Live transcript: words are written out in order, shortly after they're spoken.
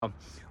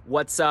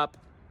What's up,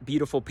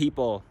 beautiful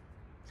people?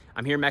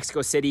 I'm here in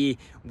Mexico City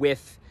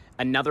with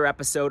another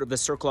episode of the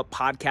Circle Up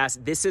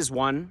podcast. This is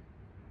one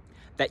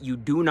that you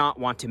do not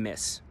want to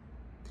miss.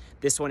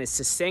 This one is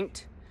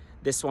succinct.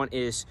 This one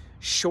is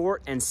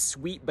short and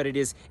sweet, but it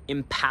is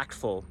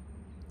impactful.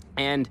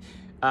 And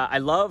I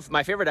love,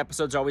 my favorite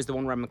episodes are always the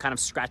one where I'm kind of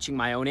scratching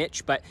my own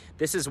itch, but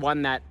this is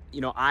one that,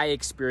 I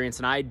experience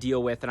and I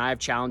deal with and I have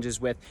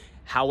challenges with.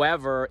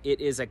 However, it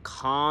is a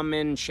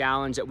common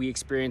challenge that we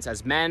experience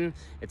as men.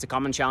 It's a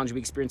common challenge we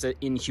experience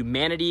in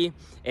humanity,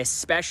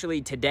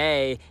 especially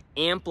today,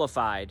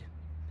 amplified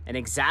and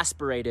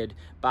exasperated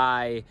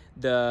by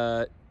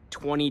the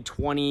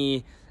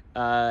 2020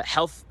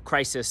 health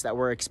crisis that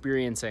we're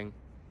experiencing.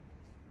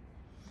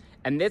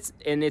 And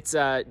it's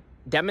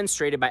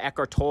demonstrated by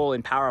Eckhart Tolle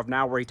in Power of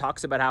Now, where he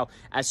talks about how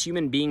as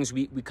human beings,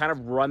 we kind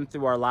of run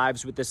through our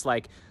lives with this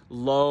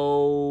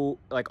low,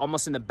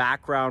 almost in the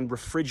background,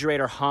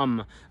 refrigerator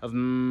hum of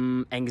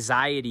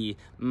anxiety,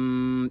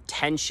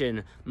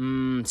 tension,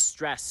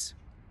 stress.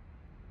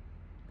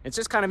 It's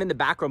just kind of in the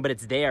background, but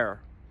it's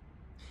there.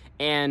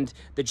 And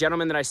the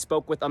gentleman that I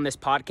spoke with on this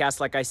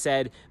podcast, like I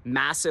said,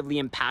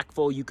 massively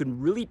impactful. You can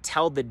really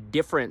tell the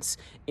difference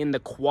in the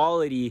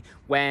quality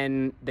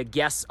when the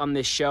guests on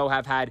this show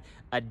have had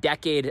a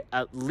decade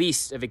at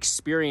least of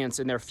experience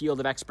in their field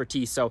of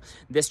expertise. So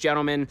this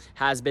gentleman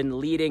has been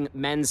leading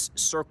men's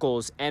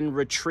circles and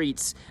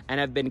retreats and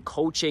have been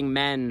coaching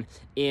men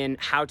in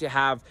how to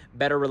have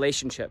better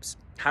relationships,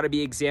 how to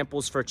be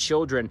examples for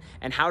children,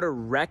 and how to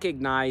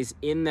recognize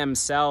in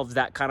themselves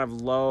that kind of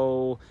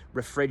low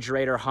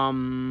refrigerator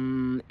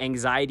hum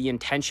anxiety and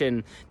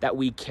tension that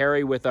we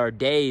carry with our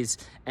days,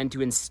 and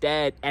to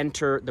instead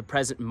enter the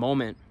present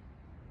moment.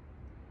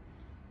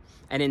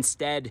 And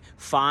instead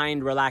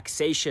find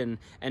relaxation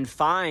and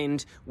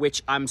find,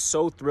 which I'm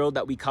so thrilled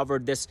that we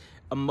covered, this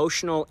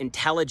emotional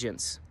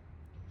intelligence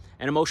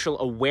and emotional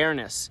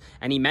awareness.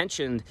 And he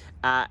mentioned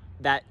that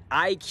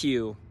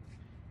IQ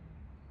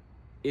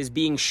is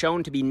being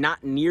shown to be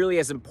not nearly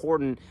as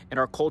important in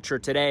our culture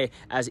today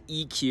as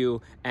EQ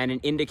and an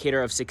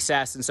indicator of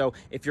success. And so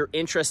if you're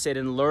interested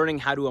in learning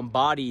how to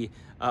embody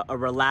a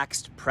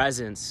relaxed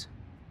presence,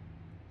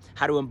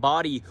 how to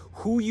embody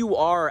who you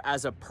are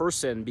as a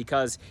person,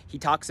 because he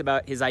talks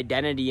about his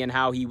identity and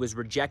how he was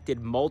rejected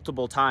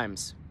multiple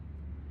times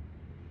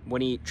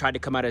when he tried to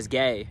come out as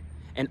gay,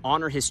 and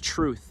honor his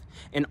truth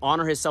and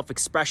honor his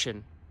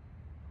self-expression,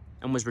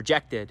 and was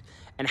rejected,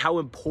 and how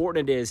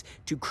important it is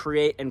to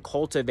create and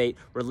cultivate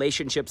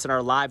relationships in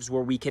our lives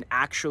where we can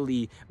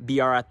actually be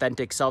our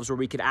authentic selves, where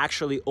we can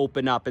actually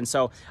open up. And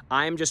so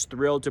I'm just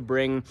thrilled to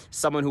bring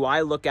someone who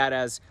I look at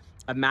as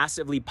a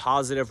massively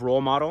positive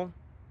role model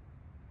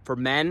for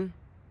men,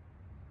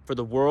 for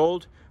the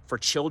world, for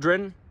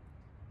children.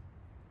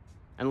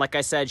 And like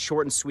I said,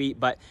 short and sweet,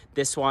 but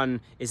this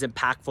one is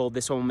impactful.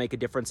 This one will make a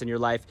difference in your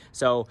life.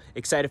 So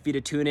excited for you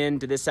to tune in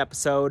to this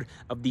episode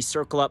of the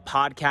Circle Up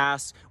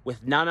podcast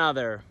with none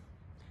other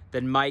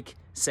than Mike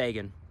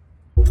Sagan.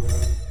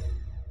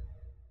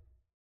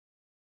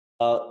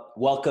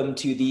 Welcome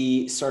to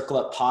the Circle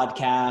Up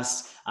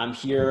podcast. I'm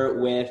here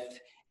with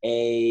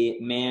a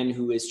man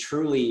who is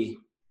truly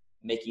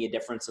making a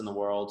difference in the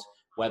world,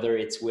 whether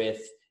it's with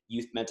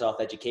youth mental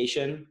health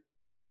education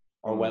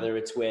or whether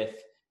it's with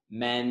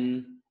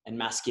men and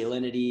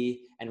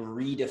masculinity and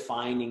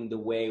redefining the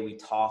way we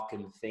talk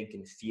and think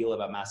and feel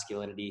about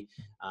masculinity.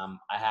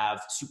 I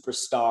have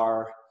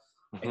superstar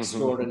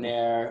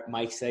extraordinaire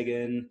Mike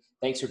Sagan.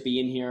 Thanks for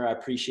being here. I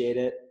appreciate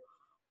it.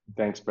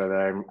 Thanks,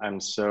 brother.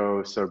 I'm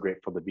so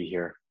grateful to be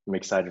here. I'm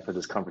excited for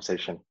this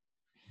conversation.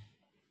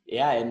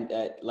 Yeah, and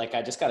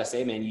I just gotta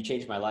say, man, you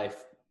changed my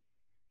life.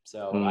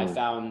 So I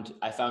found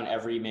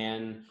Every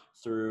Man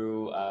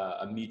through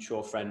a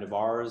mutual friend of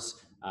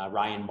ours,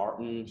 Ryan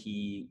Martin.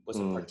 He was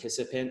a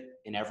participant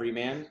in Every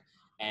Man.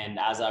 And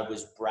as I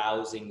was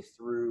browsing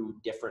through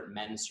different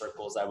men's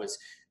circles, I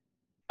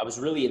was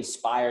really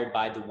inspired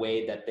by the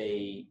way that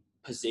they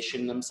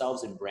positioned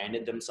themselves and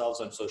branded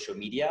themselves on social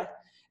media.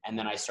 And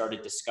then I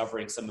started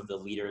discovering some of the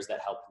leaders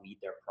that helped lead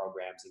their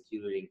programs,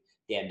 including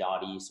Dan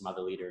Doughty, some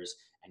other leaders,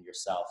 and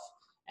yourself.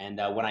 And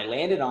when I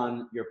landed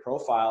on your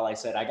profile, I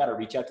said, I got to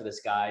reach out to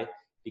this guy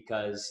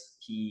because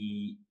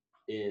he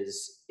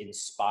is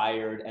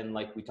inspired. And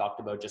like we talked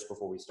about just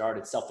before we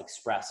started,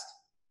 self-expressed.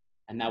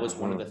 And that was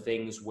one of the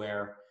things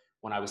where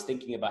when I was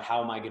thinking about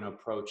how am I going to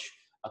approach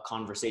a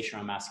conversation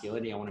on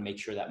masculinity, I want to make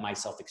sure that my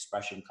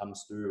self-expression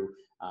comes through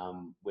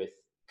with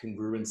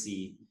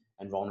congruency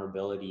and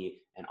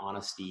vulnerability and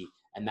honesty.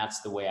 And that's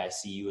the way I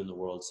see you in the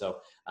world. So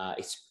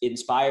it's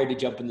inspired to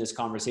jump in this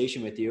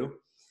conversation with you.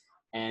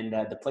 And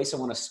the place I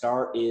want to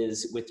start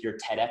is with your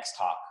TEDx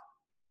talk.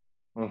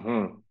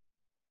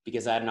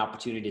 Because I had an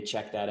opportunity to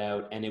check that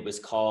out. And it was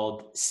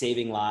called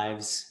Saving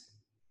Lives,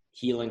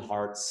 Healing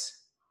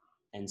Hearts,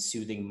 and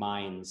Soothing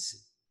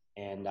Minds.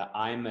 And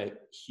I'm a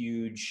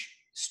huge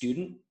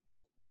student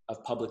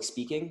of public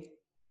speaking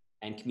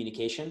and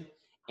communication.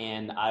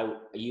 And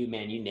you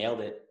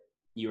nailed it.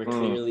 You were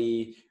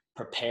clearly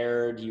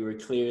prepared. You were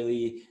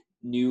clearly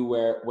knew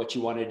what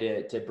you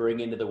wanted to bring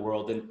into the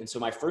world. And so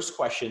my first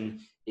question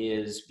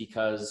is,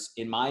 because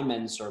in my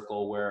men's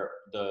circle, where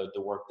the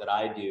work that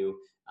I do,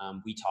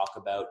 we talk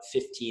about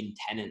 15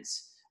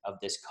 tenets of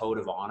this code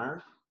of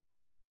honor.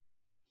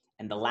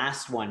 And the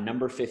last one,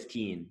 number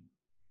 15,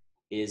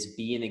 is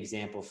be an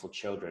example for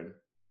children.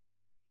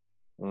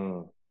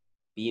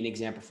 Be an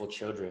example for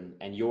children.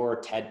 And your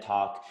TED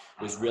Talk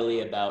was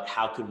really about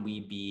how can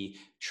we be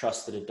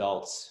trusted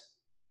adults?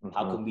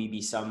 How can we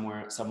be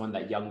someone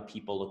that young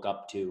people look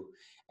up to?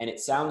 And it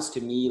sounds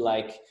to me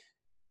like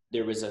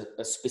there was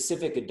a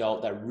specific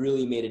adult that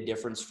really made a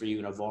difference for you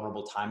in a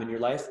vulnerable time in your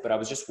life. But I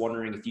was just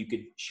wondering if you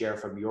could share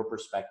from your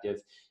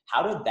perspective,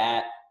 how did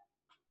that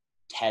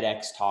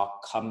TEDx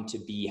talk come to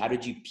be? How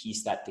did you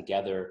piece that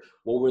together?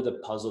 What were the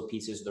puzzle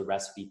pieces, the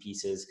recipe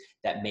pieces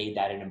that made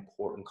that an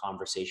important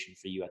conversation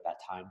for you at that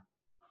time?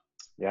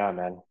 Yeah,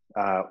 man.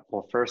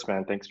 Well, first,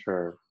 man, thanks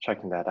for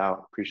checking that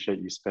out. Appreciate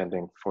you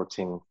spending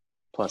 14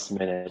 plus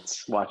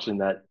minutes watching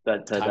that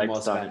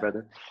TEDx talk,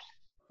 brother.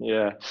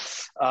 Yeah.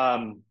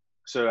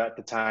 So at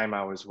the time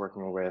I was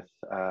working with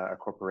a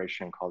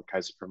corporation called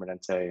Kaiser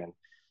Permanente, and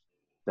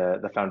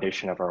the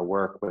foundation of our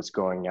work was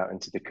going out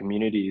into the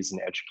communities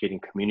and educating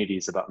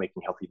communities about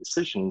making healthy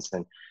decisions.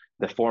 And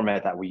the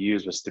format that we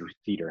used was through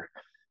theater.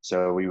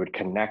 So we would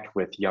connect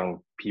with young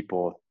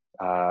people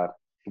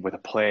with a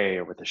play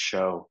or with a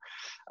show.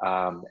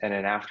 And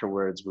then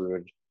afterwards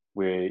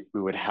we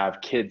would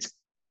have kids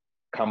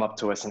come up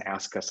to us and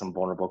ask us some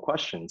vulnerable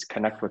questions,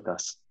 connect with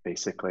us,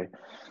 basically.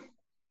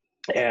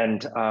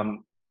 And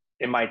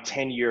in my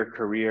 10-year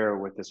career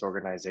with this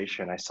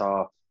organization, I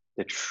saw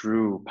the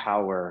true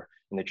power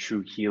and the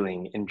true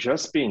healing in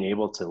just being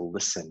able to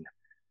listen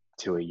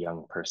to a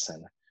young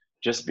person,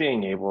 just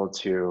being able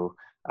to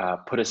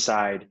put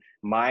aside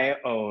my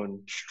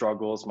own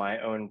struggles, my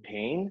own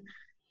pain,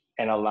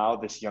 and allow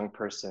this young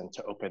person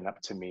to open up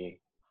to me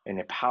in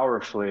a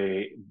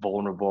powerfully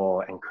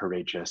vulnerable and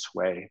courageous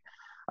way.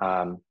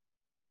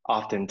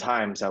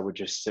 Oftentimes I would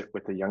just sit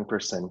with a young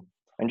person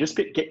and just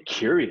get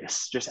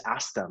curious, just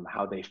ask them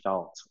how they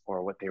felt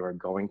or what they were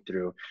going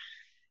through.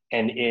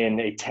 And in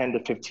a 10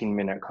 to 15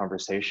 minute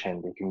conversation,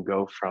 they can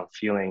go from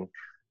feeling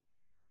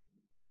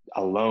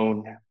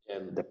alone,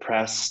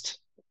 depressed,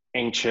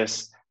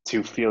 anxious,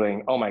 to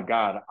feeling, oh my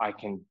God, I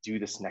can do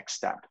this next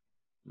step.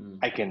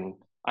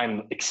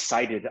 I'm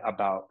excited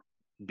about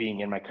being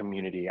in my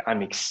community.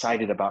 I'm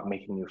excited about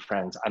making new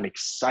friends. I'm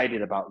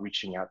excited about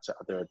reaching out to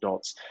other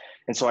adults.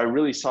 And so I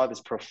really saw this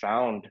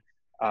profound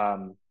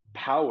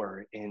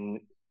power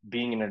in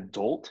being an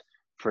adult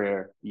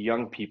for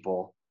young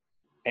people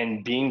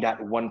and being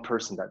that one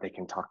person that they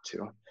can talk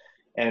to.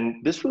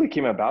 And this really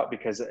came about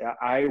because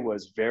I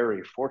was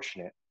very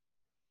fortunate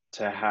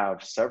to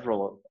have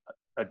several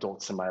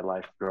adults in my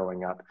life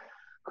growing up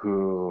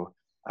who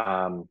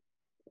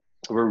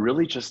were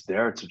really just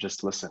there to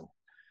just listen.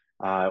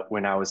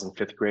 When I was in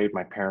 5th grade,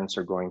 my parents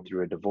are going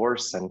through a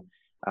divorce, and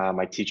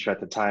my teacher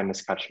at the time,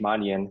 Ms.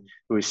 Kachmanian,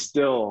 who is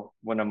still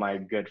one of my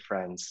good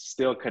friends,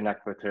 still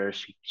connect with her.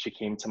 She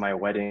came to my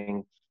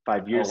wedding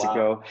 5 years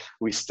ago.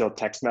 We still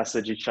text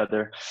message each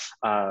other.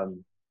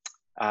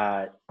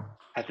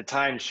 At the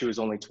time, she was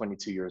only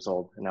 22 years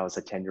old, and I was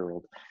a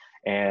 10-year-old.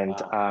 And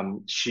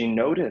she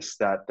noticed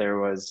that there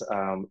was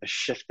a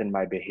shift in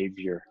my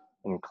behavior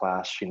in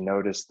class. She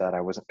noticed that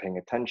I wasn't paying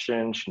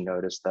attention. She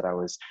noticed that I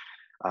was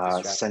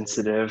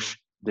sensitive,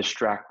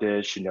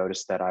 distracted. She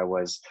noticed that I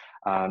was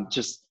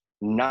just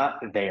not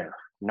there,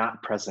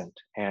 not present.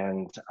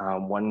 And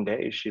one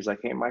day she's like,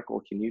 hey,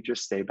 Michael, can you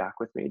just stay back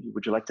with me?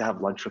 Would you like to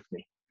have lunch with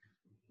me?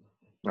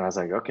 And I was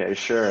like, okay,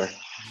 sure.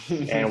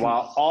 And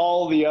while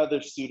all the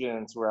other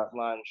students were at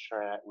lunch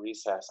or at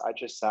recess, I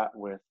just sat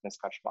with Ms.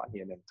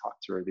 Kashmanian and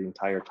talked to her the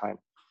entire time.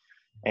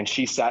 And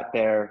she sat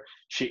there,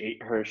 she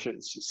ate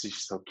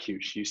she's so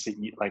cute. She used to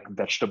eat like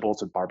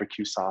vegetables with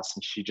barbecue sauce,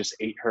 and she just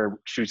ate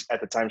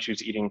at the time she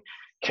was eating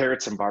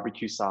carrots and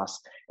barbecue sauce.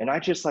 And I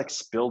just like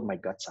spilled my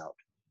guts out.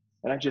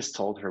 And I just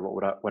told her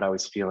what I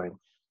was feeling.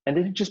 And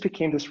then it just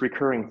became this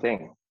recurring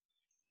thing.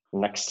 The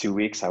next 2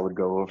 weeks, I would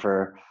go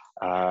over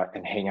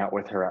and hang out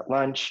with her at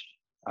lunch.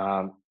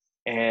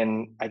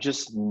 And I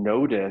just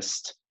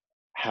noticed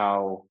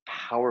how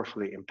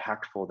powerfully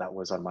impactful that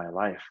was on my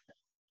life,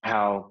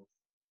 how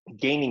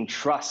gaining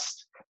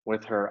trust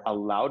with her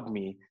allowed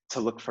me to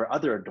look for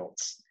other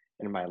adults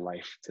in my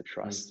life to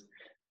trust.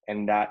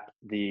 And that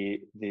the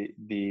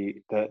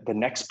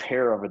next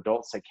pair of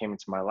adults that came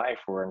into my life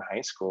were in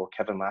high school,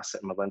 Kevin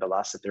Lassett and Melinda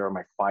Lassett. They were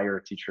my choir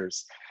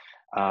teachers.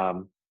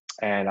 And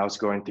I was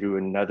going through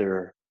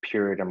another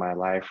period in my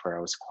life where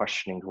I was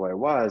questioning who I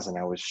was, and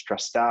I was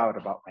stressed out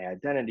about my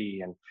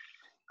identity,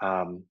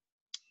 and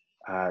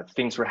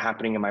things were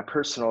happening in my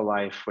personal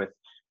life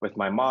with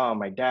my mom,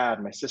 my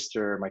dad, my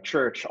sister, my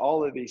church.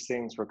 All of these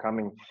things were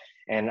coming.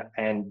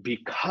 And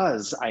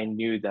because I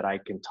knew that I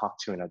can talk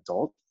to an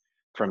adult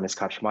from Ms.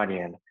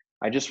 Kachmanian,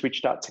 I just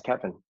reached out to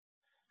Kevin.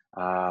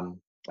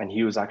 And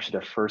he was actually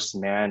the first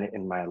man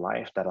in my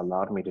life that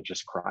allowed me to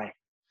just cry.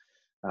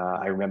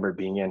 I remember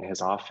being in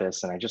his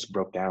office and I just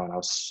broke down. I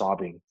was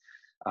sobbing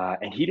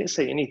And he didn't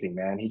say anything,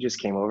 man. He just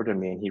came over to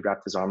me and he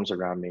wrapped his arms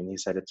around me and he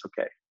said, it's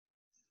okay.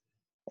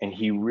 And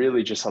he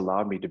really just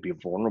allowed me to be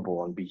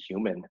vulnerable and be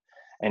human.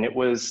 And it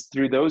was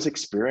through those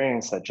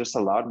experiences that just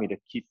allowed me to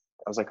keep,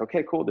 I was like,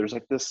 okay, cool. There's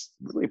like this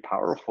really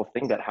powerful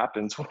thing that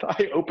happens when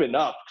I open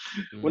up,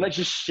 when I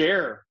just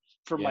share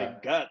from my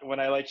gut, when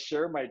I like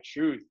share my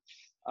truth.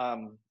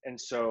 And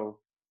so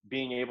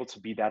being able to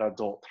be that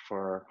adult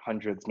for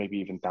hundreds, maybe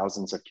even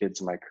thousands of kids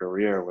in my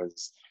career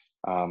was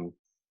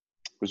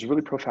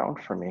really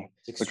profound for me,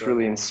 which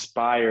really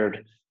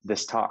inspired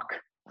this talk,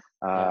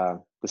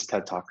 this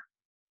TED Talk.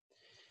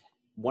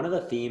 One of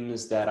the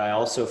themes that I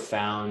also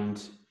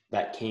found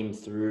that came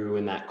through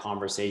in that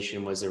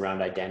conversation was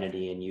around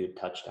identity, and you had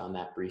touched on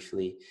that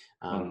briefly.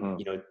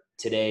 You know,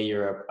 today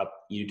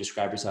you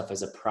describe yourself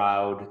as a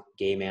proud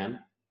gay man,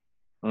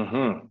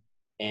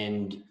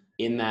 and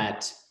in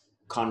that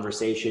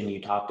conversation,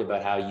 you talked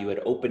about how you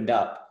had opened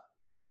up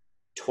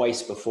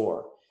twice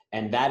before,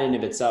 and that in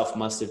of itself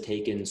must have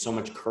taken so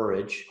much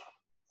courage,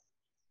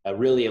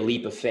 really a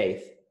leap of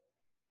faith.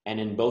 And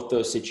in both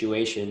those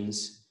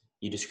situations,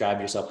 you described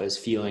yourself as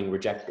feeling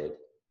rejected.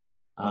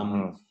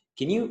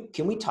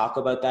 Can we talk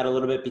about that a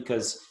little bit?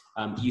 Because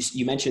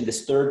you mentioned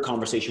this third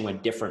conversation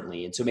went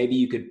differently. And so maybe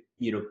you could,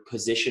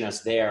 position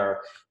us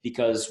there,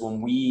 because when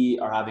we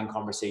are having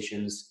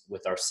conversations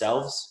with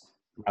ourselves,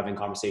 having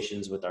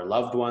conversations with our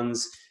loved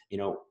ones,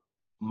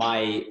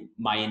 my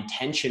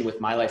intention with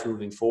my life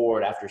moving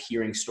forward after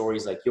hearing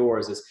stories like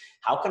yours is,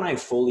 how can I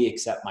fully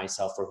accept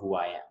myself for who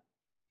I am?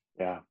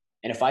 Yeah.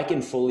 And if I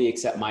can fully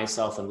accept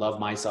myself and love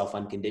myself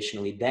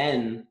unconditionally,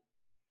 then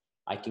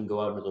I can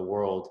go out into the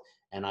world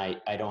and I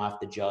don't have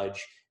to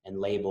judge and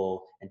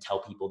label and tell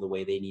people the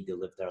way they need to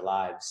live their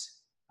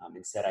lives.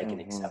 Instead, I can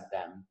accept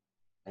them.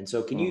 And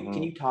so can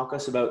you talk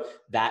us about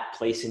that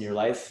place in your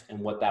life and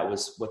what that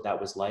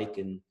was like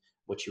and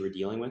what you were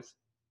dealing with?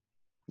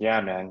 Yeah,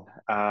 man.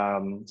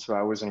 So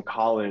I was in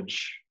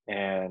college,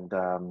 and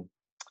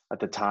at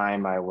the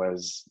time I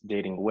was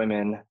dating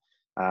women,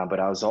 but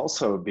I was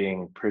also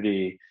being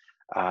pretty,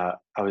 I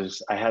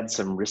had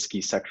some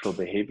risky sexual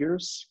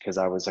behaviors because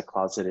I was a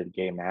closeted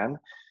gay man.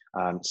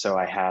 So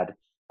I had,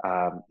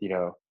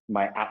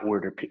 my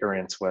outward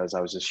appearance was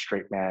I was a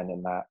straight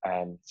man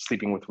and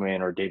sleeping with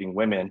women or dating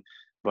women,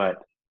 but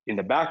in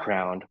the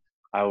background,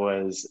 I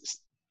was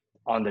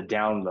on the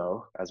down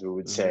low, as we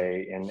would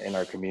say in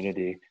our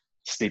community,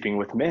 sleeping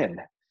with men,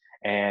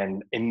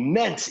 and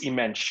immense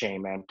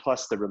shame, and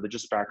plus the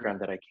religious background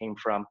that I came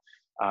from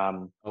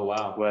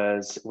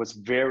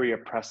was very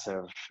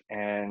oppressive.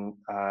 And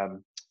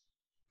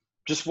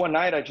just one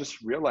night I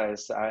just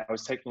realized I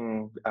was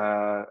taking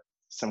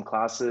some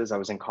classes. I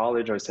was in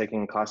college. I was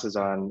taking classes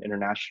on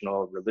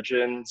international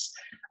religions.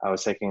 I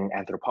was taking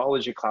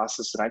anthropology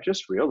classes, and I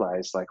just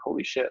realized, like,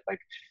 holy shit, like,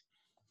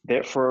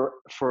 that for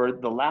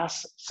the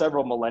last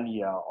several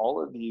millennia,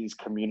 all of these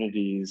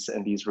communities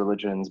and these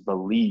religions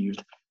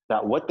believed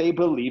that what they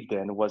believed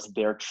in was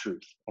their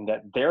truth, and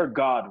that their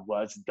God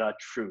was the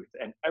truth,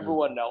 and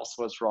everyone else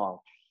was wrong.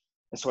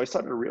 And so I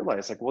started to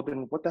realize, like, well,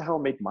 then what the hell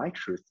made my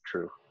truth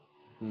true?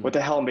 What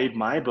the hell made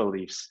my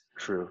beliefs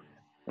true?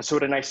 And so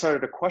then I started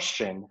to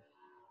question,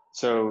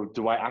 so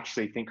do I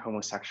actually think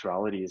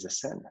homosexuality is a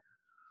sin?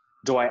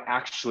 Do I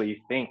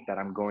actually think that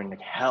I'm going to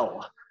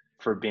hell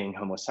for being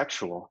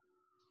homosexual?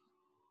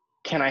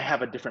 Can I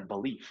have a different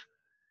belief?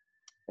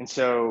 And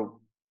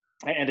so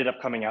I ended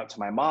up coming out to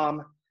my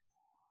mom.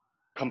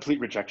 Complete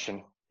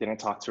rejection. Didn't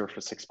talk to her for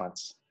 6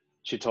 months.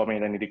 She told me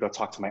that I need to go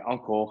talk to my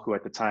uncle, who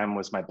at the time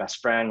was my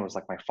best friend, was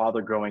like my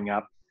father growing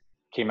up.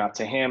 Came out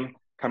to him.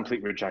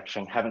 Complete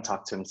rejection. Haven't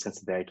talked to him since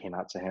the day I came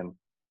out to him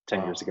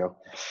 10 years ago.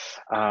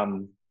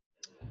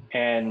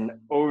 And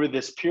over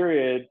this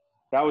period,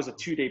 that was a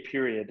 2-day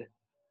period.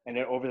 And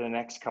then over the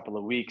next couple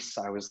of weeks,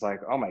 I was like,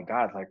 oh my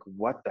God, like,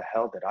 what the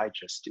hell did I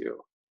just do?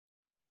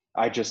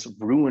 I just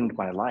ruined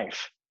my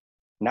life.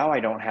 Now I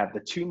don't have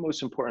the two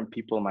most important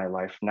people in my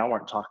life now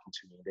aren't talking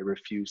to me. They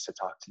refuse to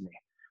talk to me.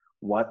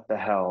 What the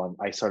hell? And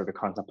I started to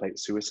contemplate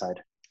suicide.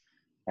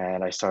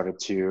 And I started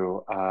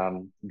to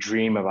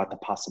dream about the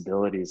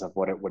possibilities of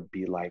what it would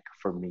be like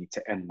for me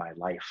to end my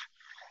life.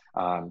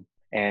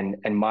 And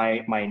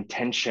my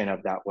intention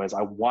of that was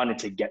I wanted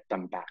to get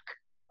them back.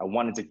 I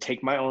wanted to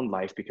take my own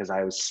life because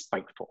I was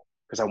spiteful,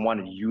 because I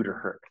wanted you to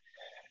hurt.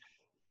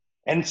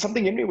 And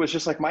something in me was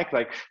just like, Mike,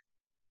 like,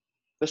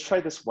 let's try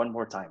this one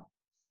more time.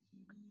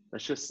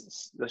 Let's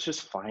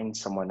just find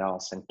someone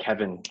else. And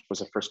Kevin was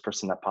the first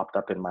person that popped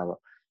up in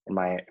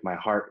my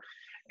heart.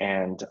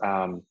 And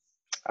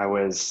I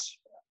was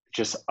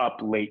just up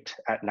late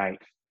at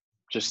night,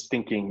 just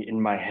thinking in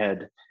my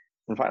head.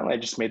 And finally, I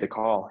just made the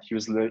call.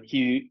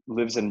 He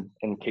lives in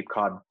Cape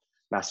Cod,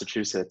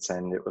 Massachusetts,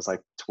 and it was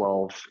like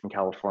 12 in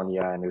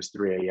California, and it was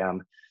 3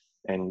 a.m.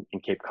 in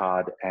Cape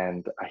Cod,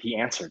 and he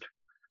answered.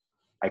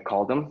 I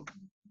called him.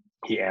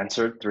 He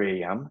answered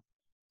 3 a.m.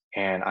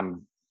 and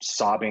I'm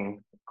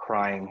sobbing,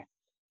 crying,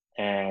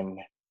 and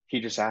he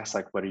just asked,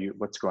 like,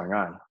 what's going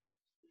on?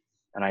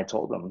 And I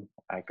told him,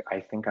 I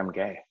think I'm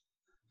gay.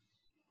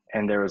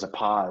 And there was a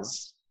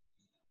pause,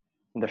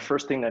 And the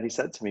first thing that he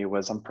said to me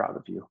was, I'm proud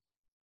of you.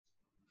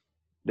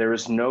 There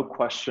is no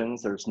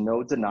questions. There's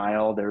no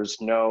denial.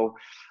 There's no,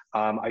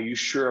 are you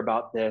sure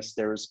about this?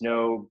 There's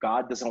no,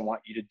 God doesn't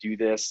want you to do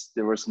this.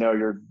 There was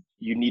no,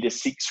 you need to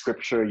seek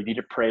scripture. You need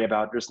to pray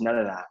about it. There's none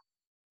of that.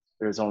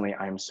 There's only,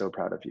 I'm so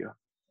proud of you.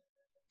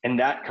 And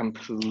that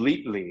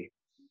completely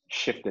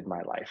shifted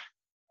my life.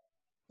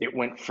 It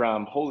went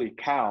from, holy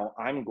cow,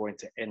 I'm going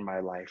to end my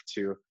life,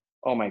 to,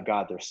 oh my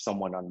God, there's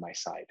someone on my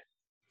side.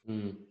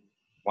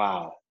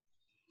 Wow.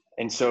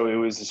 And so it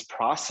was this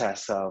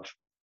process of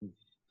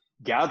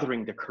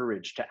gathering the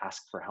courage to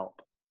ask for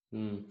help,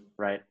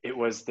 right? It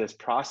was this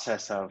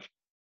process of,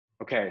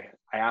 okay,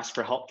 I asked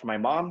for help from my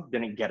mom,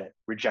 didn't get it,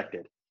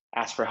 rejected.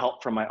 Asked for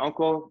help from my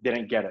uncle,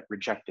 didn't get it,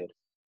 rejected.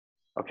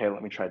 Okay,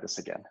 let me try this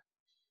again.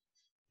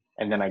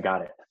 And then I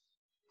got it.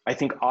 I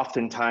think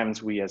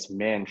oftentimes we as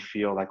men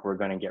feel like we're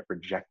going to get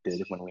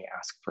rejected when we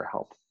ask for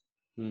help,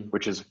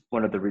 which is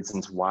one of the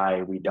reasons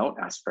why we don't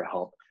ask for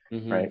help,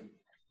 right?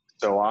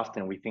 So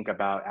often we think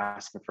about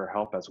asking for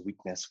help as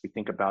weakness. We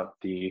think about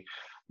the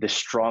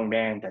strong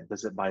man that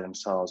does it by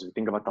themselves. We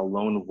think about the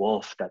lone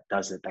wolf that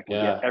does it, that can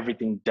get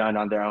everything done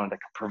on their own, that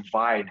can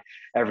provide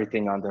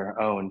everything on their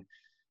own.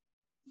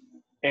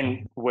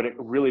 And what it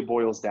really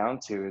boils down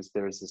to is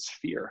there's this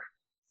fear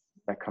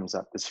that comes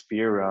up, this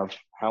fear of,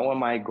 how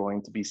am I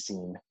going to be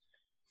seen?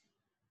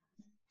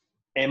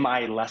 Am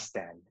I less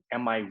than?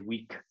 Am I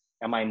weak?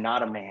 Am I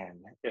not a man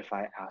if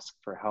I ask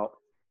for help?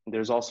 And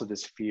there's also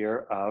this fear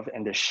of,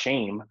 and the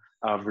shame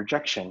of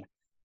rejection.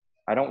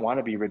 I don't want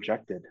to be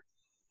rejected.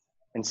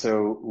 And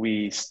so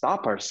we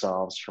stop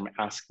ourselves from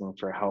asking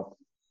for help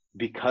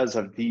because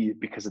of the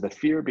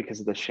fear, because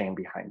of the shame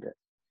behind it,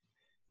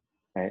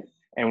 right?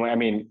 And I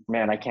mean,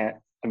 man, I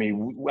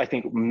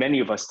think many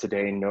of us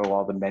today know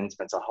all the men's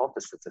mental health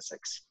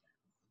statistics,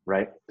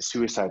 right? The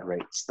suicide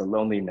rates, the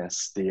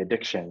loneliness, the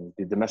addiction,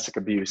 the domestic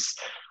abuse,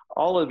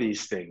 all of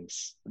these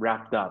things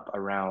wrapped up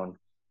around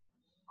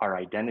our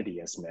identity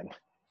as men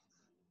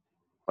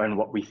and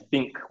what we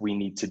think we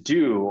need to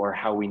do or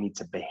how we need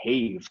to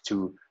behave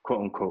to,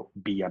 quote unquote,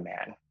 be a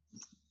man.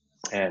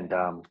 And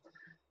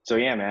so,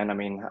 yeah, man, I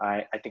mean,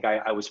 I think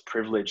I was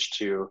privileged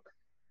to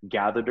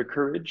gather the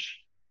courage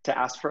to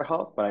ask for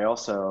help, but I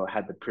also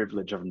had the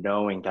privilege of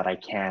knowing that I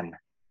can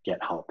get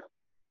help.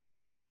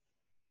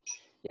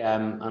 Yeah,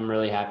 I'm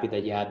really happy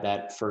that you had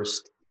that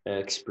first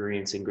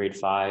experience in grade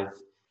 5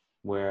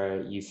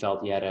 where you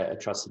felt you had a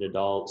trusted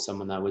adult,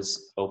 someone that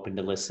was open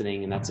to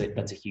listening. And that's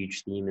a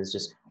huge theme, is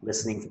just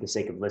listening for the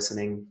sake of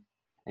listening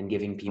and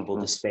giving people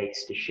the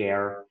space to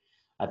share.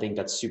 I think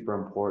that's super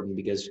important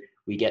because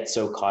we get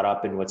so caught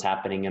up in what's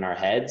happening in our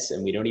heads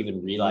and we don't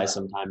even realize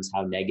sometimes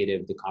how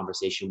negative the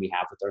conversation we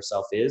have with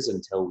ourselves is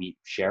until we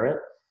share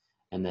it.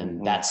 And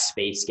then that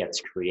space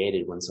gets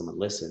created when someone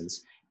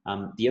listens.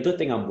 The other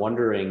thing I'm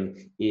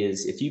wondering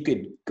is if you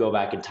could go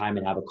back in time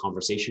and have a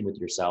conversation with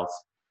yourself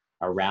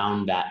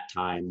around that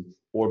time,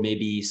 or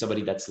maybe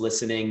somebody that's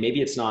listening,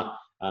 maybe it's not,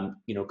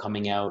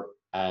 coming out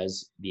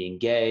as being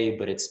gay,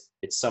 but it's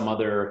some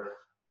other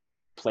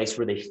place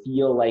where they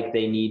feel like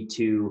they need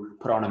to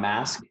put on a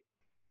mask,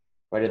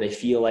 right? Or they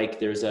feel like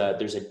there's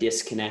a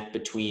disconnect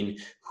between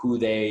who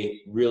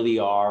they really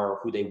are,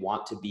 who they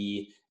want to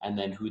be, and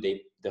then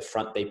the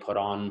front they put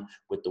on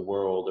with the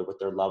world or with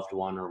their loved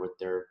one or with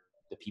the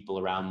people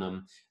around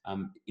them.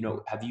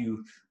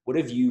 What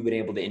have you been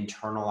able to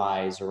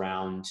internalize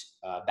around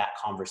that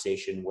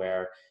conversation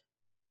where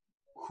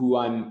who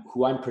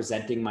I'm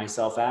presenting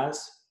myself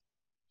as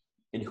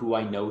and who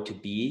I know to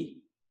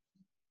be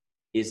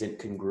isn't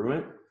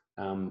congruent?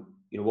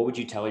 What would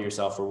you tell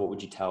yourself, or what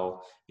would you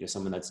tell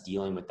someone that's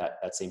dealing with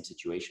that same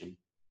situation?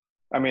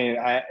 I mean,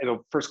 the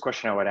first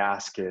question I would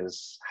ask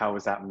is, how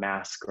is that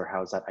mask or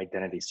how is that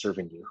identity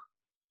serving you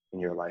in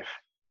your life,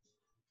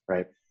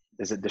 right?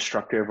 Is it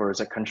destructive or is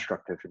it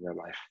constructive in your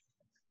life?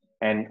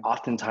 And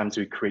oftentimes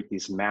we create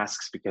these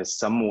masks because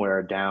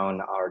somewhere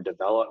down our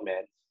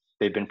development,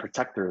 they've been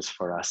protectors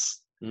for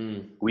us.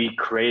 We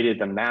created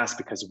the mask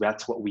because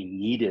that's what we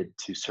needed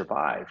to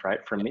survive, right?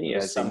 For me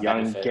as a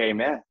young gay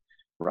man,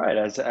 right?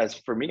 As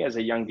for me as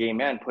a young gay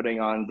man, putting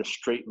on the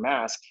straight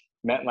mask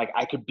meant like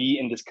I could be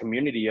in this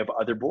community of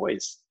other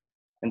boys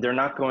and they're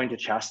not going to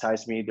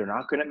chastise me. They're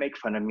not going to make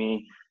fun of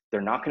me.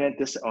 They're not going to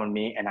disown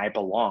me. And I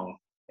belong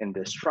in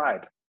this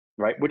tribe,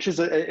 right? Which is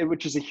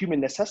a human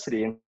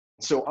necessity. And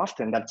so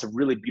often that's a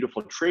really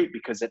beautiful trait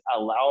because it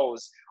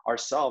allows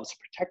ourselves to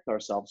protect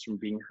ourselves from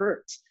being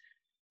hurt.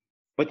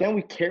 But then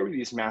we carry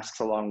these masks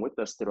along with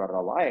us throughout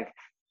our life.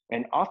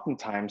 And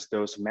oftentimes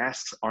those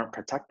masks aren't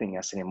protecting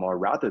us anymore.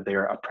 Rather, they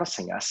are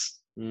oppressing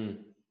us.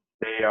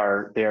 They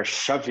are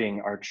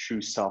shoving our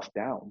true self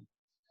down.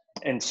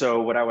 And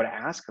so what I would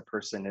ask a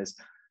person is,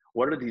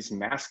 what are these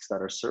masks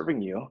that are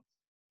serving you?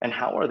 And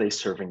how are they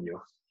serving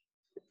you?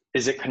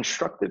 Is it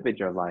constructive in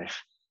your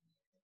life?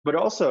 But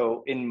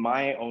also in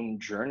my own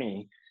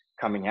journey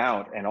coming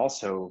out and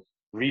also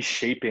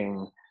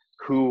reshaping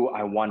who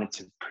I wanted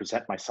to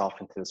present myself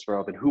into this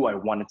world and who I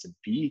wanted to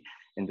be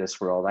in this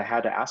world, I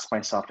had to ask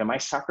myself, am I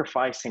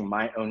sacrificing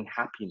my own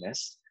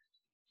happiness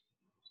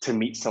to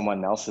meet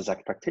someone else's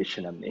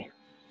expectation of me,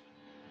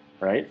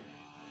 right?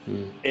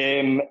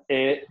 Mm.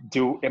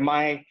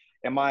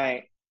 Am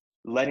I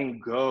letting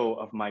go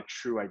of my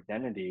true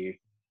identity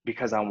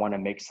because I want to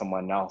make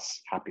someone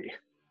else happy?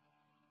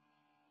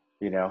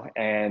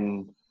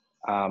 And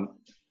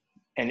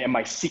am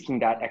I seeking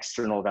that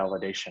external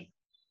validation?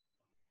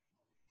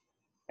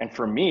 And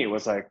for me, it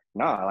was like,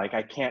 nah, like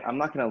I'm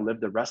not going to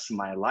live the rest of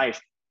my life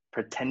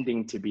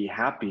pretending to be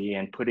happy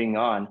and putting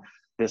on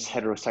this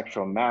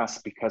heterosexual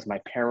mask because my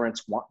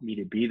parents want me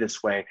to be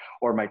this way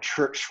or my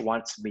church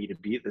wants me to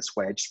be this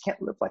way. I just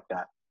can't live like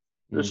that.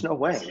 There's no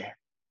way.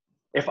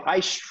 If I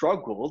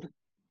struggled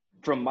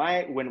from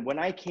when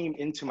I came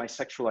into my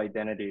sexual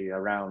identity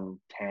around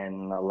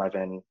 10,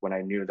 11, when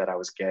I knew that I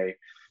was gay,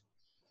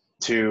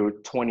 to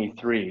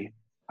 23,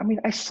 I mean,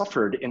 I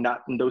suffered in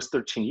those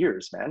 13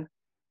 years, man.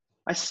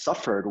 I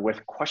suffered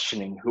with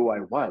questioning who I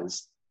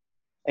was.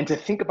 And to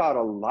think about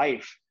a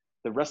life,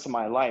 the rest of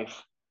my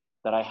life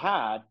that I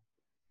had,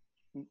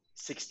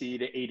 60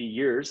 to 80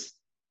 years,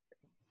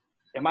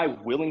 am I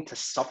willing to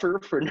suffer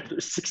for another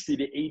 60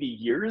 to 80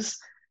 years?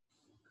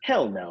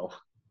 Hell no.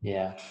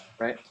 Yeah.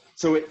 Right.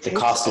 So the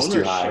cost is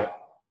too high.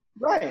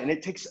 Right. And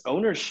it takes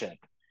ownership.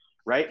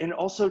 Right. And it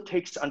also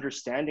takes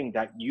understanding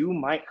that you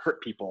might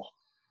hurt people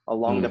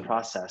along the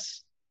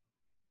process.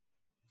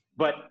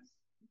 But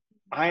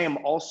I am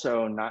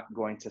also not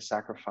going to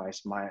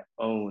sacrifice my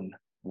own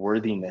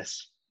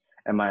worthiness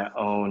and my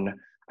own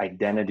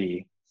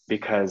identity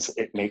because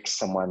it makes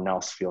someone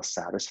else feel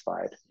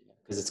satisfied.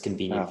 Because it's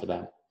convenient for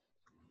them.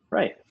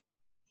 Right.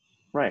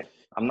 Right.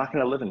 I'm not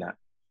going to live in that.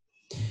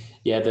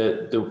 Yeah.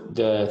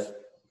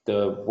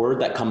 The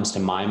word that comes to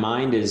my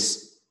mind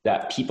is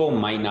that people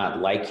might not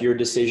like your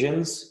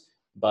decisions,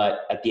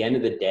 but at the end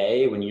of the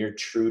day, when you're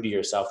true to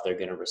yourself, they're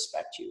going to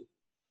respect you.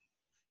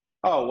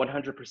 Oh,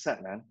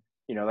 100%, man.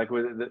 Like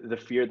with the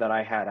fear that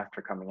I had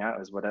after coming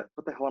out is what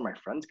the hell are my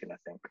friends going to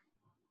think?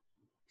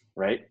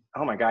 Right?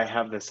 Oh my God, I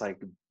have this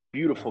like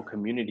beautiful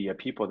community of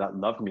people that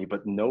love me,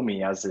 but know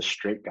me as this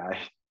straight guy.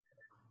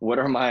 What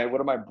are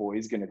my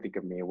boys going to think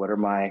of me? What are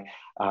my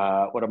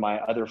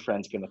other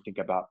friends going to think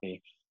about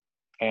me?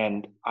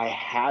 And I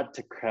had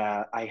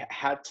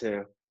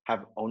to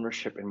have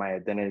ownership in my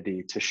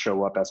identity to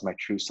show up as my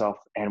true self.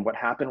 And what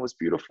happened was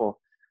beautiful.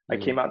 I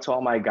came out to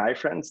all my guy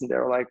friends and they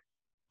were like,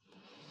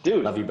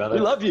 dude, love you, brother.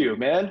 We love you,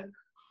 man.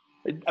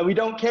 We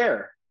don't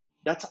care.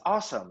 That's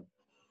awesome.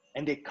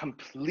 And they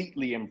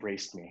completely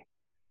embraced me.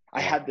 I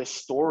had this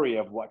story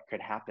of what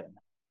could happen,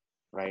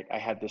 right? I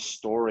had this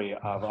story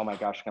of, oh my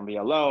gosh, I'm going to be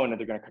alone and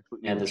they're going to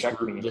completely reject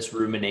me. This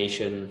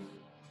rumination.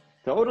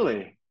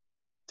 Totally.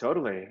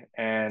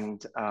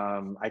 And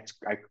I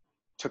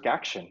took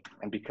action.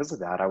 And because of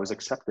that, I was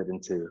accepted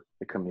into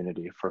the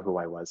community for who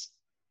I was.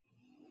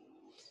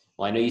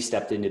 Well, I know you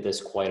stepped into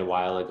this quite a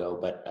while ago,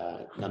 but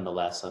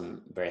nonetheless,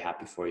 I'm very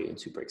happy for you and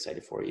super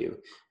excited for you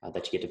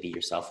that you get to be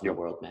yourself in the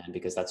world, man,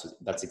 because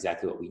that's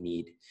exactly what we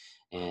need.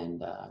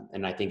 And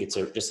I think it's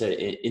just an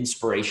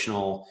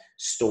inspirational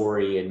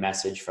story and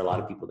message for a lot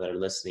of people that are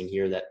listening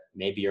here that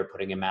maybe you're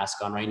putting a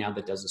mask on right now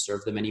that doesn't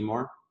serve them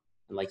anymore.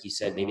 And like you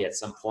said, maybe at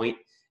some point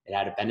it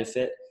had a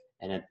benefit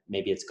and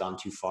maybe it's gone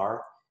too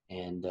far.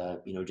 And,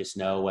 just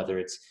know whether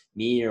it's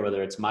me or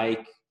whether it's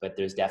Mike, but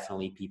there's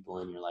definitely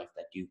people in your life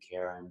that do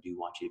care and do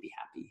want you to be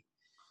happy.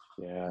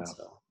 Yeah. And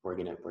so we're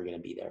going to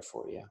be there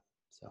for you.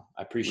 So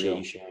I appreciate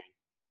you sharing.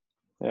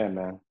 Yeah,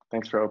 man.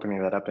 Thanks for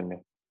opening that up in me.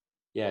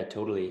 Yeah,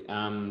 totally.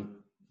 I'm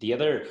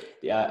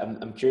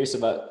curious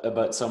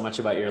about so much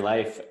about your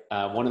life.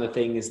 One of the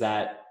things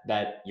that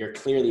you're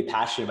clearly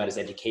passionate about is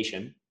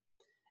education.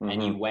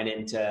 And you went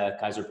into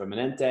Kaiser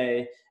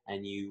Permanente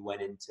and you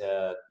went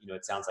into,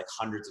 it sounds like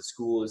hundreds of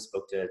schools,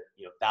 spoke to,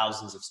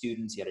 thousands of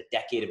students. You had a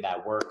decade of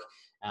that work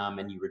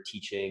and you were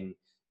teaching,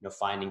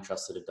 finding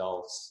trusted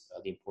adults,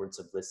 the importance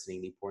of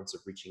listening, the importance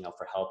of reaching out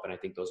for help. And I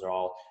think those are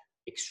all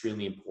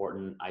extremely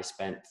important. I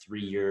spent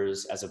 3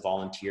 years as a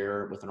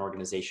volunteer with an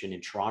organization in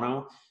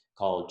Toronto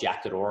called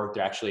Jack.org.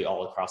 They're actually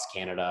all across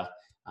Canada.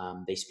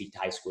 They speak to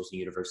high schools and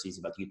universities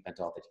about youth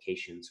mental health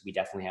education. So we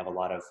definitely have a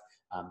lot of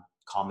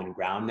common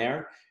ground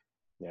there.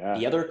 Yeah.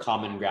 The other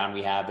common ground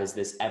we have is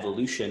this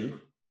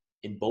evolution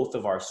in both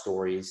of our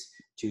stories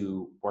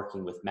to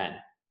working with men.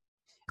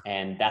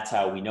 And that's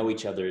how we know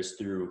each other, is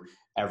through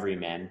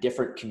Everyman.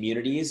 Different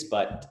communities,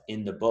 but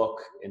in the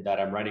book that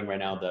I'm writing right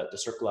now, the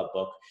Circle Up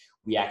book,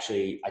 I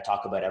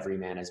talk about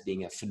Everyman as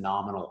being a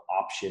phenomenal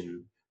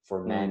option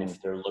for men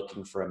if they're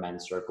looking for a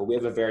men's circle. We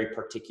have a very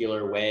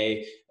particular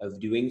way of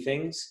doing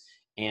things.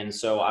 And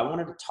so I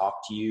wanted to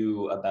talk to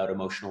you about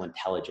emotional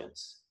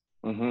intelligence.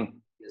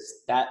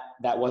 Because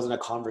that wasn't a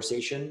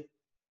conversation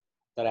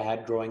that I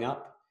had growing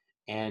up.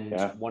 And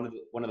one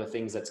of the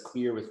things that's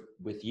clear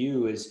with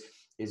you is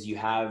you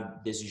have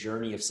this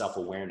journey of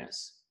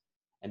self-awareness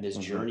and this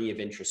journey of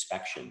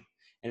introspection.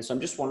 And so I'm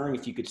just wondering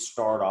if you could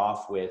start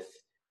off with,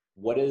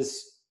 what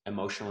does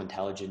emotional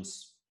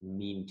intelligence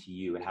mean to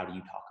you and how do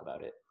you talk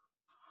about it?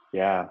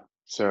 Yeah.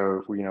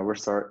 So,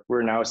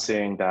 we're now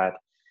seeing that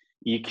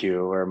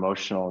EQ, or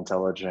emotional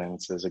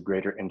intelligence, is a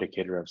greater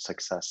indicator of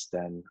success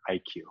than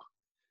IQ,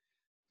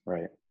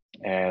 right?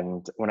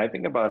 And when I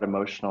think about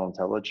emotional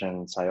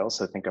intelligence, I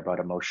also think about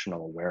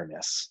emotional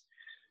awareness.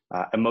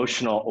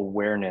 Emotional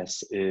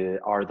awareness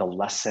are the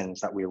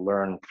lessons that we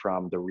learn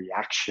from the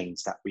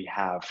reactions that we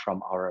have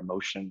from our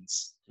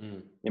emotions.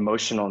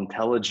 Emotional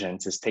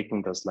intelligence is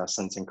taking those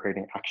lessons and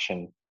creating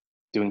action,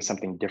 doing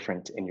something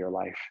different in your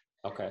life.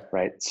 Okay.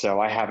 Right. So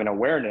I have an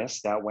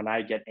awareness that when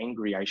I get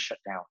angry, I shut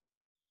down.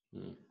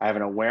 I have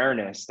an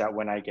awareness that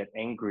when I get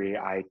angry,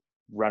 I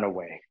run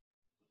away.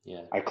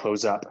 Yeah. I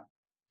close up.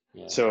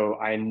 Yeah. So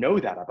I know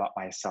that about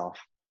myself.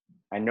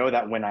 I know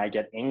that when I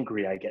get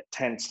angry, I get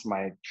tense,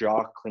 my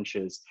jaw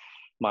clenches,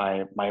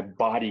 my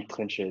body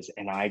clenches,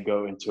 and I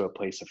go into a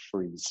place of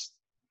freeze.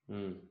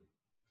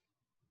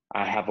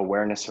 I have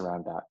awareness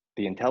around that.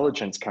 The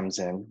intelligence comes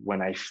in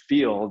when I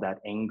feel that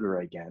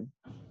anger again.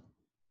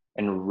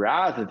 And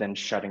rather than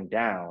shutting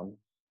down,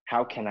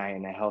 how can I,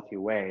 in a healthy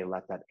way,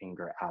 let that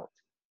anger out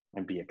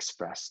and be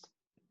expressed?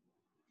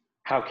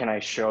 How can I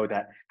show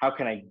that? How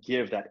can I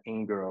give that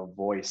anger a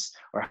voice?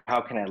 Or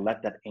how can I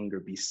let that anger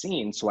be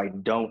seen so I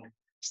don't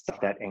stuff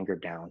that anger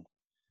down?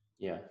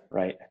 Yeah.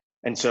 Right.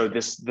 And so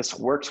this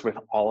works with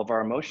all of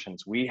our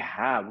emotions. We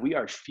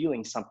are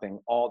feeling something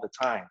all the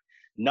time.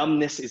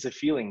 Numbness is a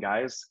feeling,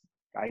 guys.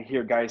 I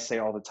hear guys say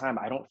all the time,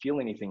 I don't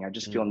feel anything. I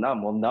just feel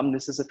numb. Well,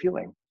 numbness is a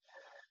feeling.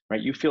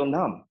 Right? You feel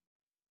numb.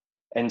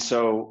 And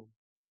so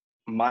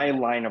my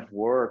line of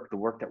work, the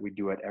work that we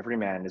do at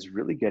Everyman, is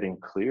really getting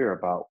clear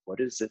about what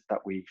is it that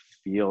we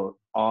feel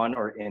on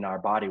or in our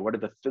body? What are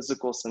the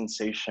physical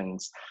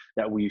sensations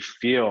that we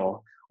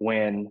feel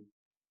when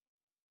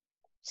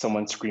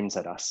someone screams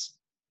at us?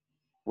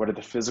 What are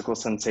the physical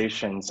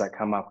sensations that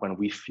come up when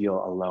we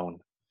feel alone?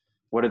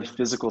 What are the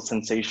physical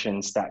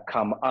sensations that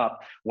come up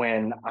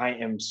when I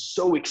am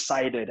so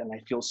excited and I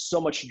feel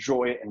so much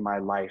joy in my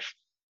life?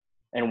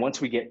 And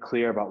once we get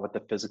clear about what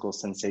the physical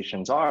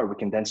sensations are, we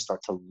can then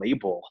start to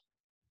label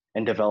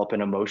and develop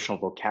an emotional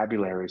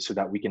vocabulary so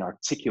that we can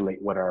articulate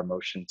what our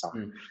emotions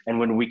are. And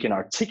when we can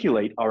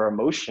articulate our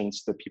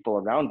emotions to the people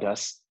around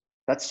us,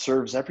 that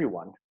serves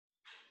everyone,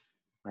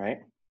 right?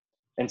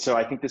 And so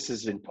I think this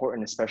is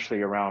important,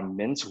 especially around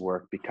men's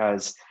work,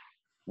 because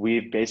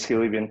we've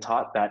basically been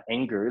taught that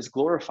anger is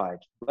glorified.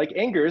 Like,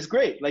 anger is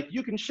great. Like,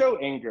 you can show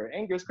anger.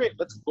 Anger is great.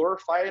 Let's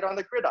glorify it on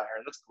the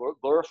gridiron. Let's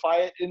glorify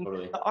it in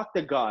the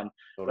octagon,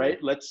 right?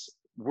 Let's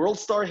world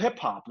star hip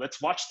hop.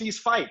 Let's watch these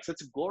fights.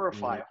 Let's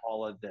glorify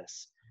all of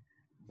this,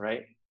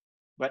 right?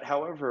 But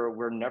however,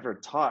 we're never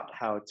taught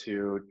how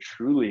to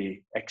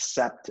truly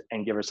accept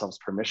and give ourselves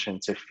permission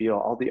to feel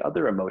all the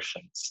other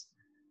emotions.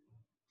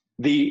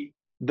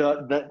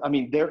 I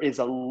mean, there is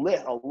a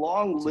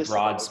long list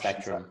broad of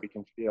spectrum that we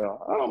can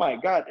feel. Oh my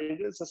God, it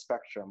is a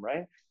spectrum,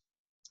 right?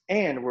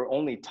 And we're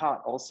only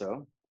taught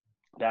also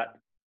that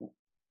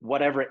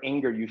whatever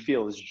anger you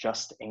feel is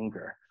just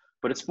anger,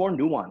 but it's more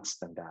nuanced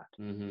than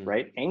that,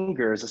 right?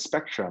 Anger is a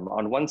spectrum.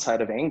 On one side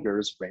of anger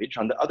is rage.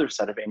 On the other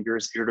side of anger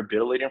is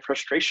irritability and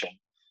frustration.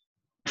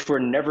 If we're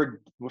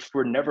never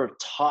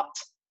taught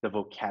the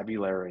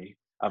vocabulary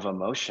of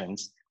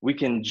emotions, we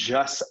can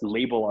just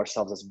label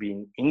ourselves as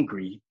being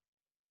angry.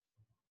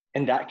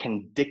 And that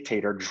can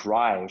dictate or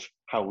drive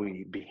how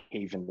we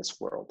behave in this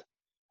world,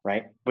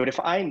 right? But if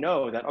I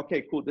know that,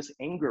 okay, cool, this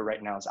anger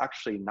right now is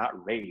actually not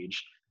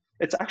rage,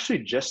 it's actually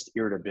just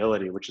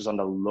irritability, which is on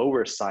the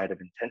lower side of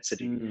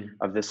intensity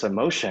of this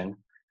emotion,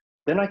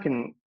 then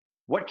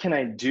what can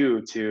I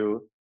do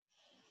to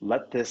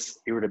let this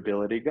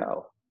irritability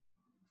go?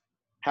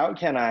 How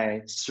can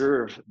I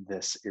serve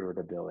this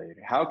irritability?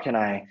 How can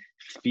I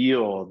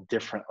feel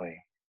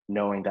differently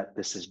knowing that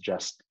this is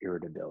just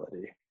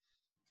irritability?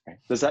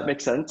 Does that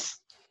make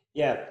sense?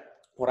 Yeah.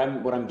 What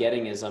I'm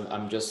getting is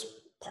I'm just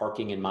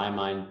parking in my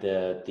mind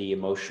the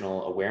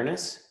emotional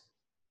awareness,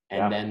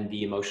 and then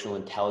the emotional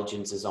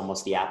intelligence is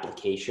almost the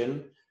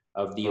application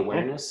of the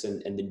awareness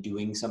and then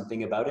doing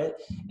something about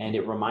it. And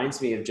it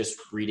reminds me of just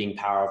reading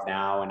Power of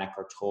Now and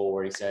Eckhart Tolle,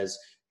 where he says,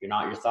 you're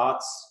not your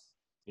thoughts,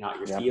 you're not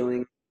your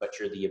feelings, but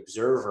you're the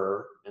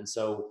observer. And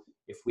so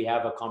if we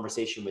have a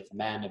conversation with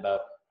men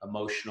about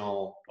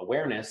emotional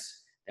awareness,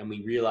 and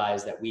we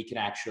realize that we can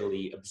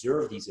actually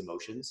observe these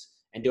emotions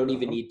and don't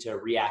even need to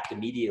react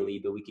immediately,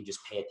 but we can just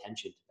pay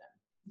attention to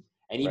them.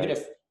 And even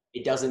if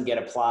it doesn't get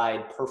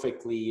applied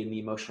perfectly in the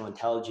emotional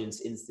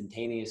intelligence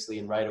instantaneously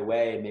and right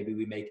away, and maybe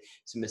we make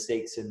some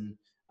mistakes and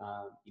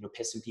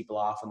pissing people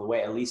off on the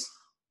way, at least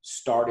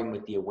starting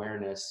with the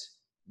awareness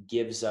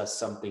gives us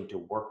something to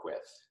work with.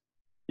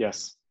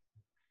 Yes.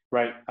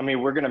 Right. I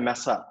mean, we're going to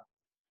mess up,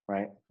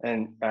 right?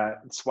 And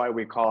that's why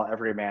we call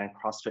Everyman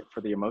CrossFit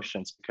for the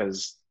emotions,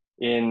 because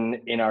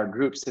in our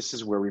groups, this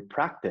is where we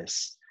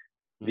practice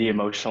the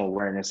emotional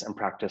awareness and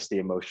practice the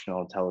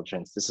emotional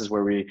intelligence. This is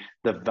where we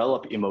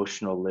develop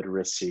emotional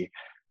literacy.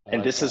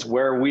 And this is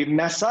where we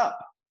mess up,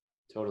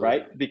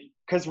 right?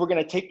 Because we're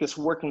going to take this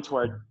work into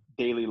our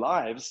daily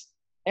lives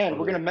and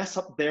we're going to mess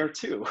up there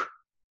too.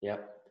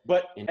 Yep.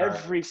 But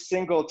every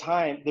single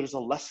time there's a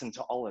lesson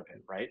to all of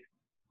it, right?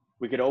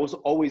 we could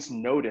always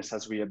notice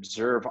as we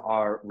observe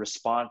our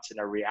response and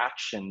our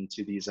reaction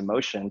to these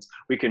emotions,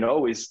 we can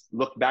always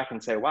look back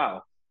and say,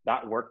 wow,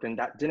 that worked and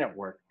that didn't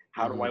work.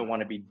 How do I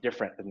want to be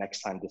different the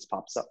next time this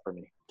pops up for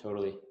me?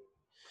 Totally.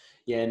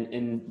 Yeah.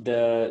 And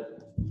the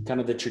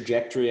kind of the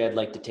trajectory I'd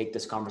like to take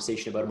this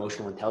conversation about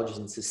emotional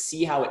intelligence to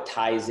see how it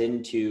ties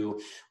into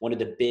one of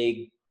the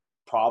big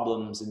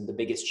problems and the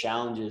biggest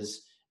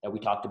challenges that we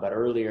talked about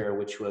earlier,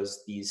 which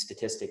was these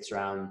statistics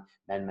around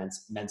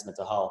men's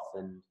mental health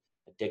and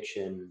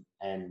addiction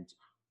and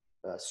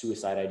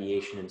suicide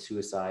ideation and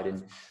suicide.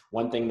 And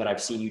one thing that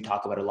I've seen you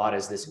talk about a lot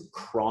is this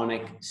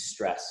chronic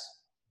stress.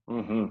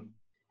 Mm-hmm.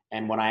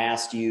 And when I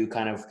asked you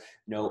kind of,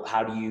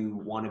 how do you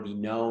want to be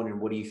known and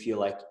what do you feel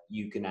like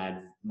you can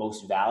add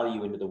most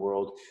value into the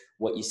world?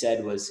 What you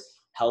said was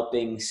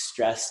helping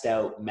stressed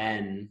out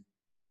men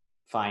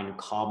find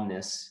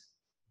calmness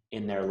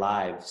in their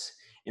lives.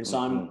 And so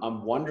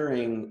I'm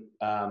wondering,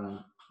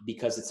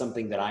 because it's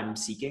something that I'm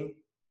seeking,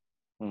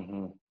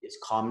 is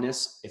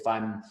calmness. If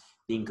I'm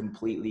being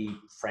completely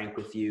frank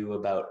with you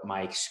about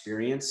my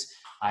experience,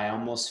 I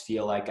almost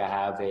feel like I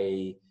have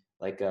a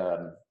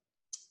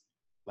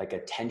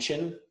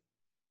tension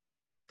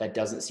that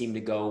doesn't seem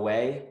to go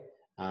away.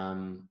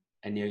 And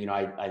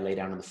I lay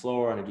down on the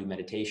floor and I do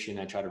meditation.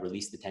 I try to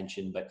release the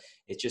tension, but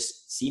it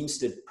just seems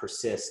to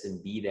persist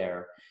and be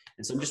there.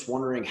 And so I'm just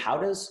wondering, how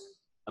does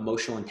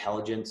emotional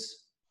intelligence,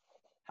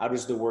 how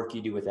does the work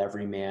you do with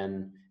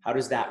Everyman, how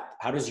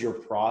does your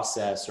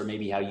process, or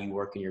maybe how you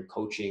work in your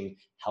coaching,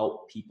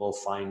 help people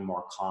find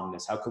more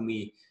calmness? How can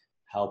we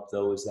help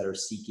those that are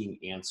seeking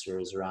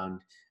answers around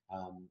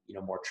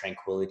more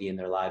tranquility in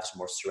their lives,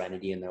 more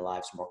serenity in their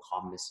lives, more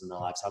calmness in their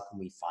lives? How can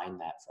we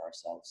find that for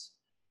ourselves?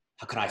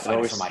 How can I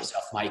find it for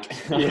myself, Mike?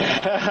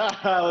 Yeah,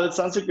 well, it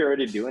sounds like you're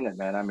already doing it,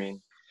 man. I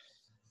mean,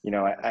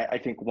 I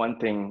think one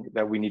thing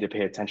that we need to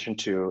pay attention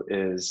to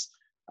is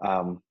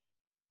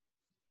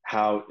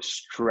how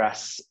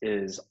stress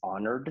is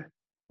honored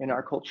in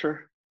our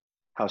culture,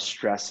 how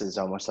stress is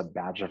almost a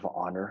badge of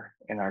honor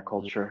in our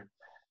culture.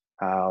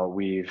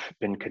 We've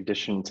been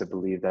conditioned to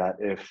believe that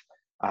if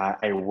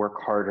I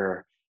work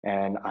harder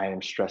and I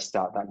am stressed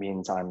out, that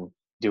means I'm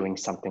doing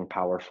something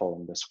powerful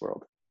in this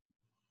world,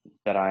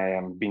 that I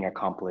am being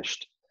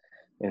accomplished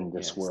in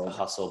this world. The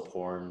hustle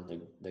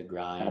porn, the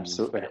grind,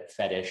 absolutely,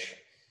 fetish.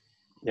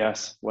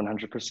 Yes,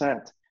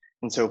 100%.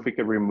 And so if we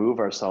could remove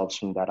ourselves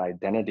from that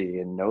identity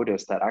and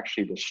notice that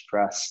actually the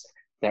stress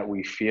that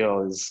we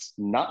feel is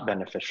not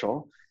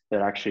beneficial,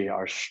 that actually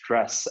our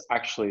stress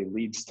actually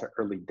leads to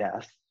early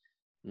death,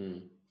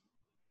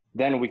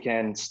 then we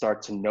can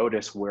start to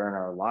notice where in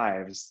our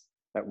lives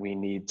that we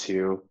need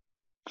to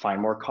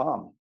find more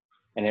calm.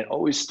 And it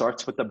always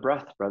starts with the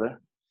breath, brother.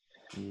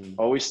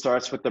 Always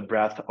starts with the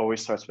breath,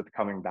 always starts with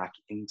coming back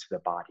into the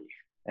body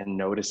and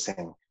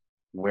noticing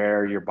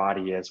where your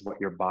body is, what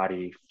your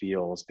body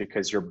feels,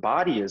 because your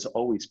body is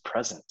always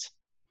present.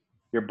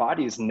 Your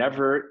body is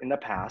never in the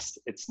past.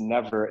 It's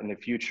never in the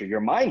future. Your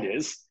mind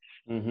is.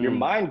 Your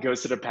mind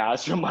goes to the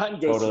past. Your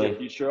mind goes to the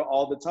future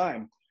all the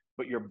time.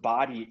 But your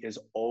body is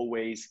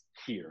always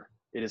here.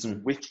 It is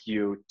with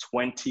you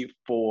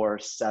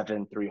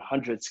 24/7,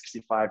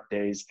 365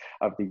 days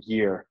of the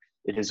year.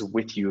 It is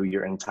with you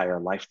your entire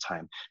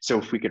lifetime. So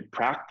if we could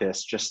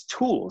practice just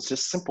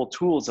simple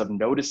tools of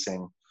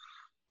noticing,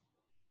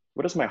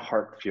 what does my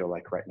heart feel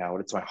like right now?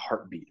 What is my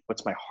heartbeat?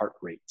 What's my heart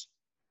rate?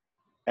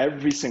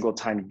 Every single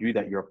time you do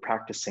that, you're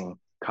practicing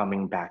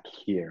coming back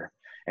here.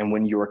 And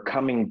when you're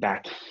coming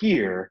back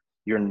here,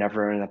 you're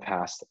never in the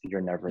past, and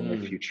you're never in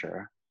the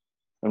future.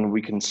 And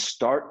we can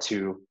start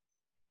to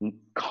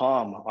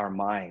calm our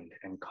mind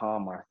and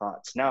calm our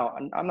thoughts. Now,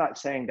 I'm not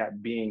saying that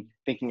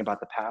thinking about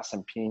the past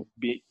and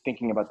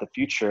thinking about the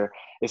future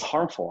is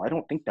harmful. I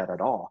don't think that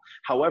at all.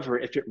 However,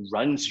 if it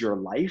runs your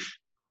life,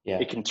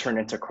 it can turn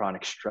into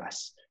chronic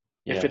stress.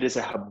 If it is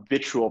a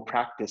habitual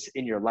practice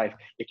in your life,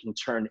 it can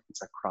turn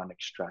into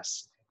chronic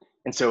stress.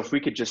 And so if we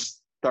could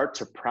just start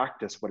to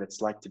practice what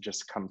it's like to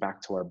just come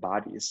back to our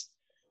bodies,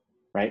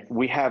 right?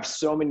 We have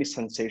so many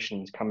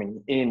sensations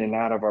coming in and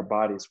out of our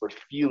bodies. We're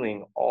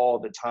feeling all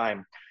the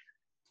time.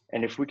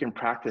 And if we can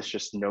practice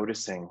just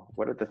noticing,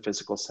 what are the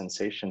physical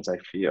sensations I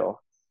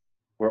feel?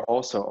 We're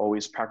also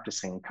always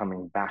practicing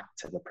coming back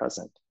to the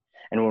present.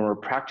 And when we're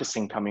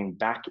practicing coming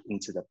back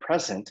into the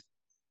present,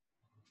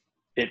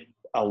 it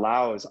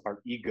allows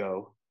our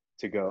ego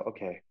to go,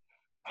 okay,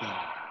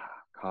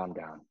 calm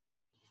down,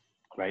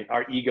 right?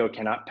 Our ego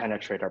cannot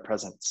penetrate our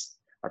present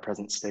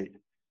state.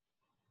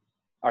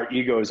 Our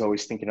ego is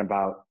always thinking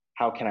about,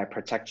 how can I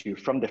protect you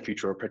from the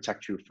future or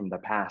protect you from the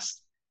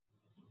past?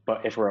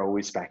 But if we're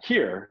always back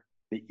here,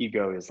 the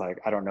ego is like,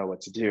 I don't know what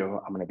to do.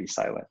 I'm going to be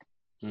silent.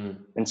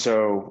 And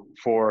so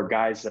for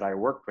guys that I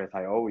work with,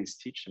 I always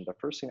teach them, the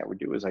first thing that we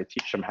do is I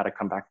teach them how to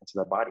come back into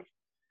their body.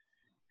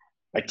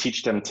 I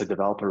teach them to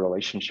develop a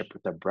relationship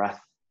with their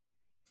breath.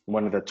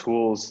 One of the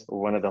tools,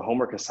 one of the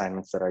homework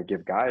assignments that I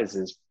give guys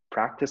is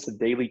practice a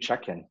daily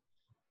check-in,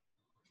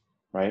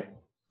 right?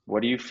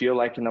 What do you feel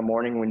like in the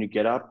morning when you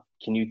get up?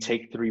 Can you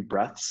take 3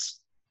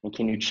 breaths? And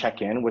can you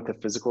check in with the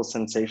physical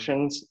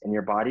sensations in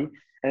your body?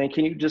 And then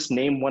can you just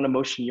name one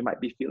emotion you might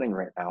be feeling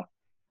right now?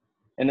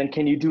 And then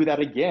can you do that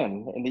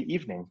again in the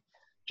evening?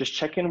 Just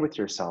check in with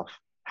yourself.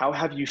 How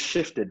have you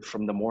shifted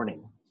from the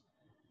morning?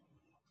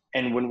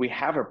 And when we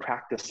have a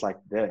practice like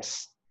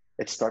this,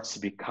 it starts to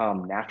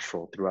become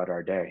natural throughout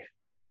our day.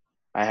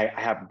 I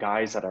have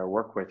guys that I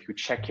work with who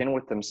check in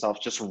with themselves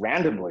just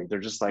randomly. They're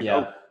just like,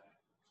 oh,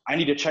 I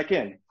need to check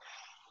in.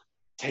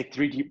 Take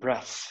 3 deep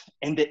breaths.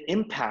 And the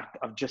impact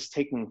of just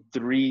taking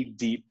 3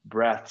 deep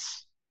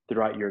breaths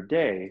throughout your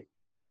day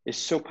is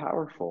so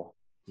powerful.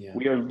 Yeah.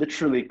 We are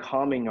literally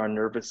calming our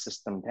nervous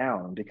system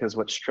down, because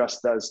what stress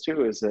does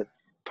too is it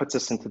puts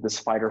us into this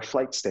fight or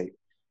flight state,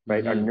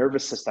 right? Our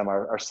nervous system,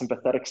 our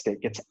sympathetic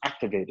state gets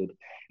activated.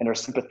 And our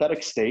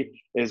sympathetic state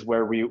is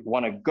where we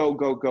want to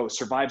go,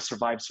 survive.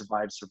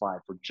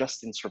 We're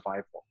just in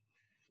survival.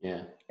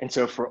 Yeah. And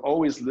so if we're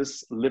always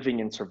living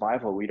in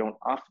survival, we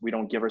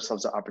don't give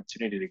ourselves the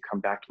opportunity to come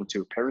back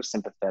into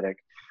parasympathetic,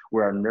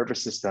 where our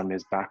nervous system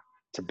is back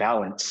to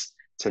balance,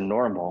 to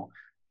normal.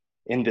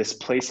 In this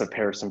place of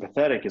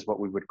parasympathetic is what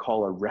we would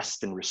call a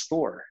rest and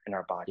restore in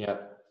our body. Yeah.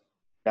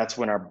 That's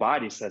when our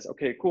body says,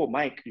 okay, cool,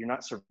 Mike, you're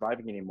not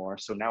surviving anymore.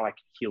 So now I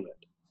can heal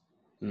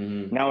it.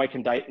 Mm-hmm. Now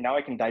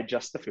I can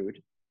digest the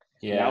food.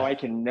 Yeah. Now I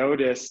can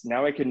notice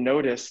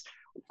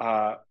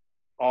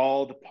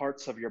all the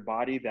parts of your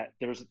body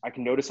I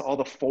can notice all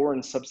the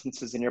foreign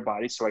substances in your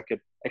body, so I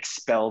could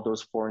expel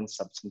those foreign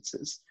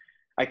substances.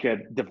 I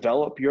could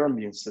develop your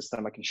immune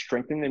system. I can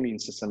strengthen the immune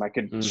system. I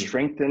could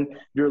strengthen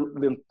your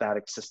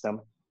lymphatic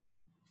system.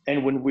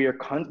 And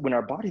when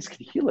our bodies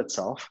can heal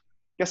itself,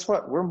 guess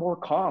what? We're more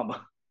calm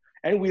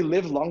and we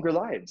live longer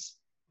lives.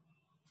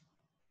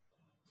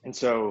 And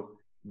so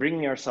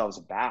bringing ourselves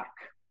back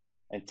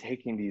and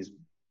taking these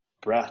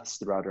breaths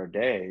throughout our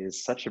day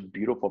is such a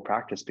beautiful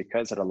practice,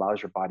 because it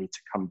allows your body to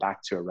come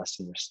back to a rest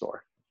and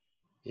restore.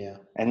 Yeah.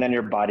 And then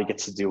your body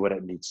gets to do what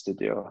it needs to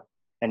do.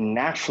 And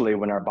naturally,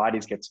 when our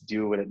bodies get to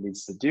do what it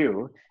needs to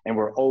do, and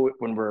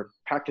when we're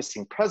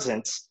practicing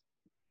presence,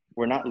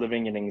 we're not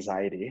living in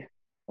anxiety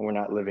and we're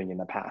not living in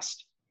the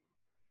past.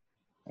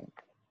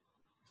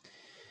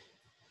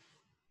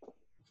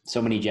 So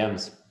many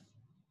gems.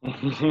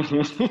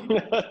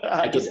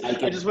 I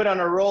just went on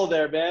a roll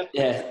there, man.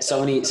 Yeah, so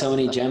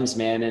many gems,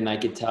 man. And I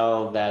could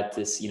tell that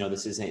this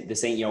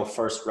ain't your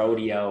first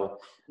rodeo.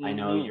 Mm-hmm. I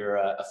know you're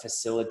a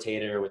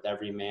facilitator with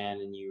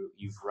Everyman, and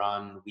you've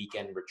run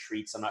weekend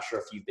retreats. I'm not sure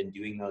if you've been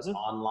doing those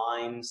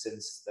online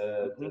since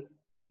the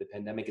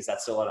pandemic. Is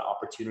that still an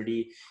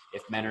opportunity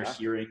if men are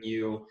hearing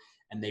you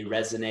and they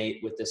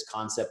resonate with this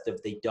concept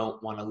of they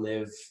don't want to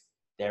live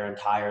their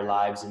entire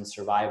lives in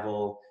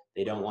survival?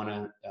 They don't want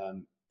to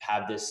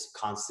have this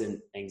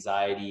constant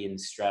anxiety and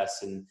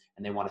stress, and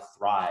they want to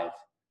thrive,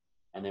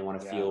 and they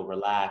want to feel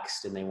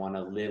relaxed, and they want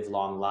to live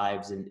long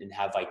lives and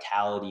have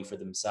vitality for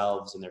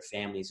themselves and their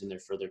families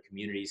and for their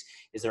communities.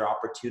 Is there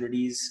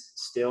opportunities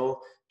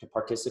still to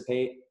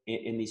participate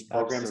in these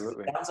programs?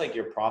 Absolutely. It sounds like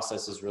your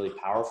process is really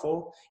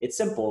powerful. It's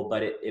simple,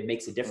 but it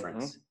makes a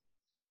difference.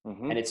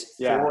 Mm-hmm. And it's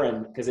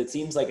foreign, because it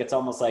seems like it's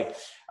almost like,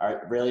 all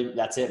right, really,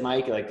 that's it,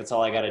 Mike? Like, that's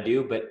all I got to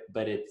do.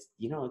 But it's,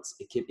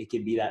 it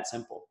can be that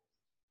simple.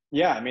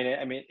 Yeah. I mean,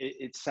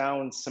 it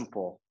sounds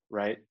simple,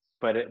 right?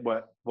 But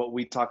what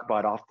we talk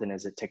about often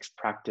is it takes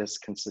practice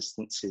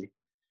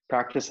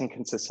and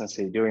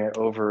consistency, doing it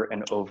over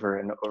and over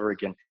and over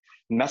again.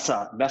 Mess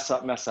up,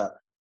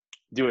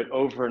 do it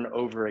over and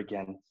over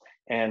again.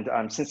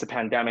 And since the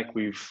pandemic,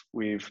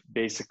 we've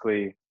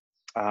basically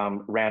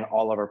ran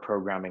all of our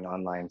programming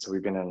online. So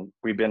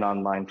we've been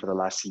online for the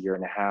last year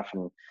and a half,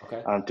 and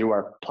through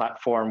our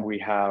platform, we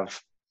have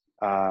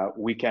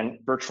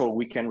virtual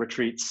weekend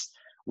retreats.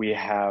 We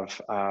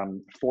have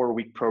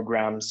 4-week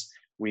programs.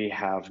 We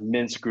have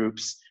men's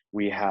groups.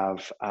 We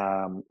have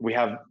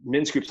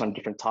men's groups on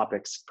different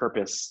topics,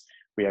 purpose.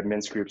 We have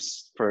men's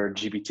groups for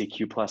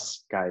LGBTQ+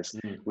 guys.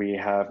 Mm-hmm. We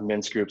have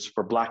men's groups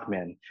for Black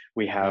men.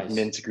 We have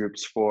men's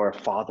groups for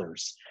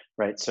fathers,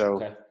 right?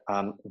 So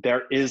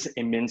there is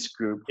a men's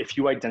group. If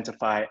you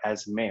identify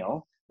as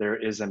male, there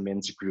is a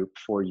men's group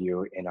for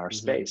you in our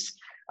space.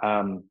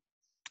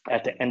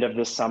 At the end of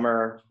this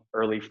summer,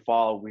 early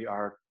fall, we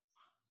are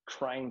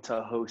trying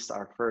to host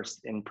our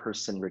first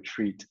in-person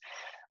retreat.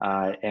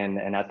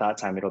 And at that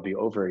time, it'll be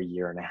over a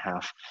year and a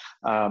half.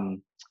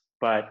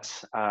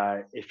 But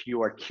if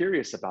you are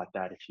curious about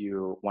that, if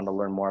you want to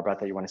learn more about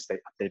that, you want to stay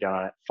updated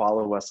on it,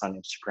 follow us on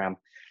Instagram.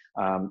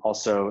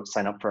 Also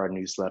sign up for our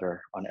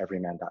newsletter on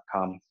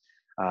everyman.com.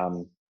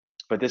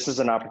 But this is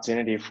an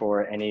opportunity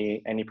for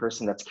any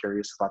person that's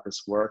curious about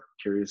this work,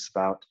 curious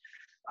about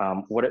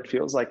what it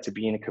feels like to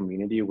be in a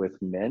community with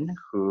men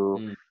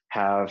who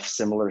have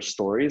similar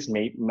stories,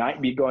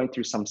 might be going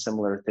through some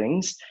similar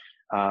things,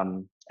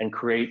 and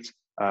create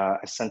a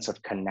sense of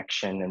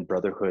connection and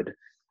brotherhood.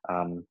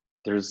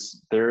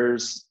 There's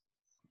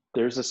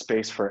a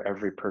space for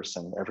every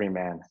person, every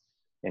man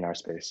in our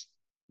space.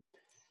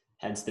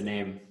 Hence the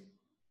name.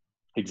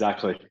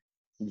 Exactly.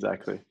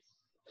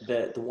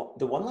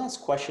 The one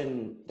last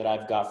question that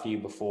I've got for you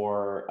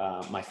before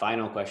my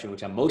final question,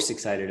 which I'm most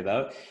excited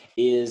about,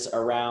 is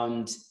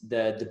around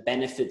the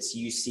benefits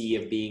you see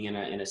of being in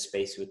a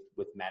space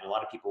with men. A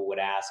lot of people would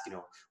ask,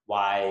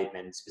 why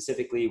men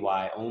specifically,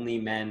 why only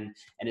men,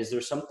 and is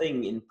there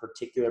something in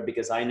particular?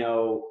 Because I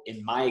know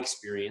in my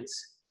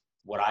experience,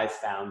 what I've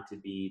found to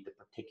be the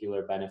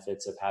particular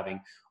benefits of having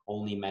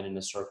only men in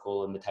a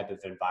circle and the type of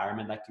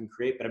environment that can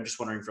create. But I'm just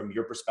wondering, from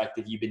your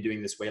perspective, you've been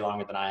doing this way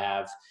longer than I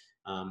have.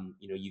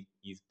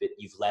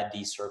 You've led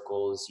these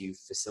circles, you've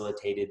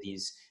facilitated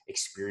these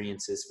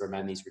experiences for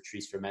men, these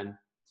retreats for men.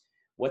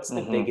 What's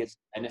the biggest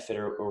benefit,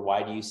 or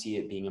why do you see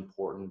it being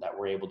important that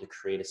we're able to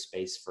create a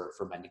space for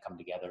men to come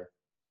together?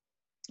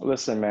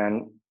 Listen,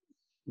 man,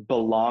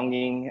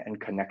 belonging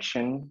and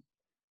connection,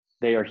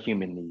 they are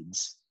human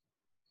needs.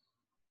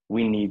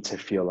 We need to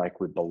feel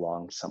like we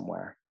belong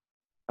somewhere.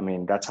 I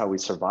mean, that's how we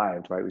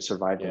survived, right? We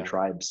survived in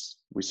tribes.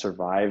 We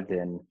survived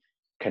in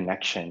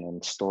connection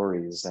and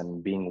stories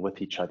and being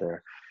with each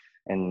other.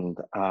 And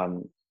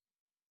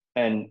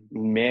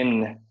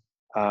men,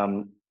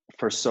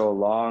 for so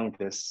long,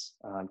 this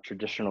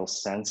traditional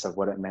sense of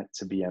what it meant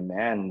to be a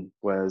man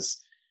was,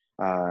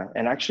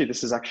 and actually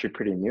this is actually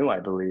pretty new, I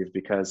believe,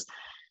 because,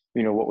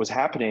 what was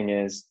happening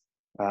is,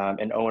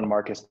 and Owen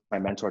Marcus, my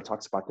mentor,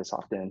 talks about this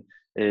often,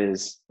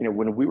 is,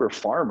 when we were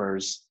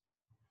farmers,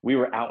 we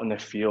were out in the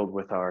field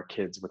with our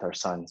kids, with our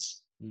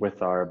sons,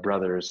 with our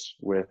brothers,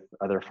 with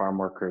other farm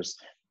workers.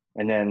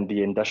 And then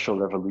the Industrial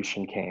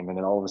Revolution came, and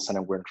then all of a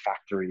sudden we're in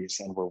factories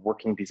and we're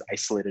working these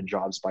isolated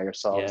jobs by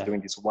ourselves, doing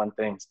these one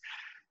things.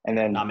 And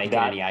then not making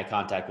any eye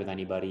contact with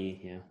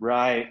anybody. Yeah.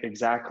 Right,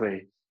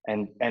 exactly.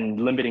 And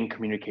limiting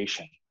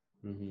communication.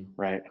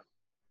 Right.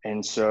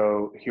 And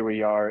so here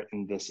we are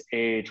in this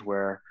age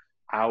where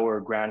our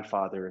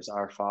grandfathers,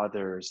 our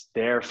fathers,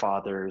 their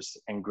fathers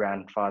and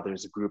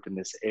grandfathers grew up in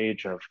this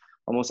age of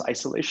almost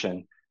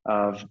isolation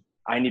of,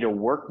 I need to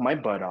work my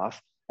butt off.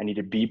 I need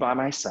to be by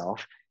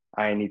myself.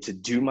 I need to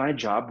do my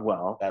job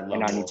well,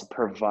 and I need to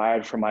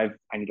provide for my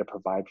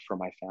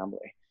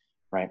family,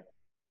 right?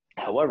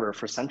 However,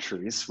 for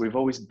centuries, we've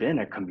always been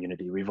a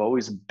community. We've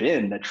always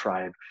been a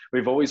tribe.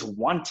 We've always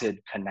wanted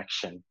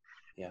connection,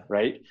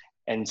 right?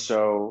 And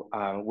so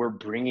we're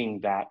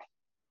bringing that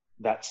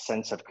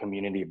sense of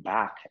community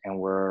back, and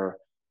we're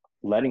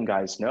letting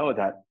guys know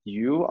that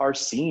you are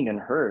seen and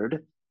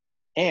heard,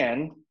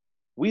 and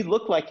we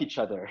look like each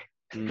other,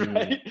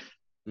 right?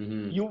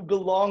 You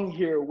belong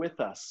here with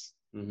us.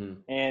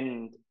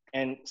 And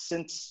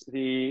since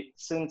the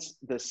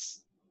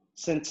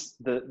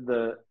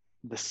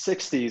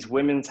 60s,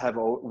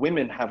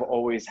 women have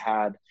always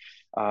had,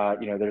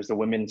 there's the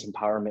women's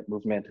empowerment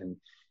movement, and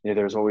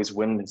there's always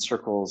women's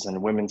circles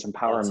and women's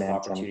empowerment.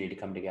 Lots of opportunity to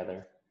come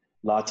together.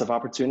 Lots of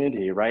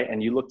opportunity, right?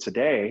 And you look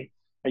today,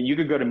 you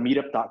could go to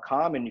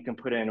meetup.com and you can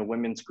put in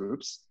women's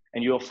groups,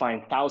 and you'll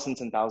find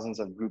thousands and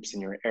thousands of groups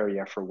in your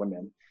area for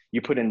women.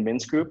 You put in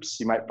men's groups,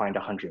 you might find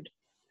 100,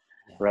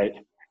 right?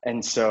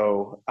 And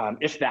so,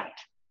 if that.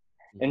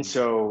 And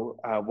so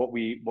what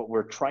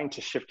we're trying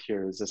to shift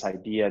here is this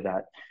idea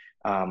that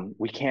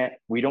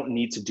we don't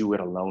need to do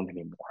it alone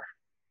anymore,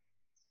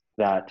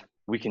 that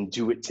we can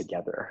do it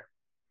together,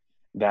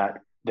 that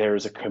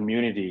there's a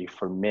community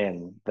for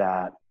men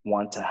that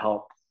want to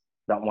help,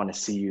 that want to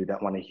see you,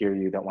 that want to hear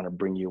you, that want to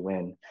bring you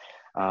in,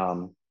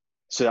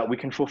 so that we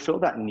can fulfill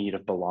that need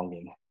of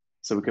belonging,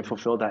 so we can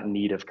fulfill that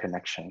need of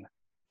connection.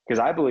 Because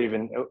I believe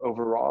in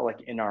overall,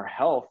 like in our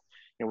health,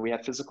 we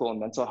have physical and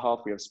mental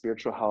health, we have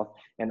spiritual health,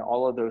 and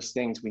all of those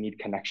things, we need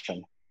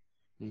connection.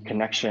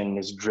 Connection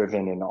is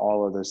driven in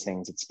all of those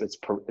things.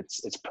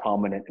 It's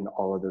prominent in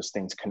all of those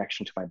things.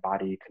 Connection to my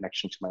body,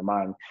 connection to my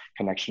mind,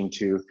 connection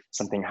to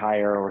something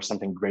higher or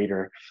something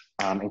greater,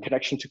 and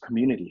connection to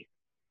community.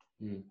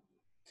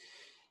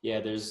 Yeah,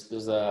 there's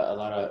a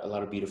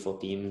lot of beautiful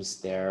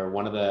themes there.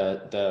 One of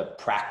the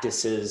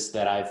practices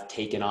that I've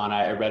taken on,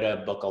 I read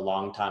a book a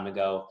long time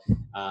ago,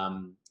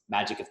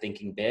 Magic of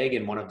Thinking Big,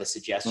 and one of the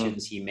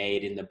suggestions he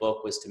made in the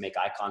book was to make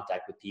eye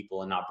contact with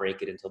people and not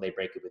break it until they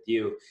break it with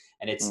you.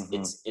 And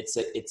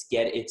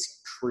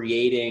it's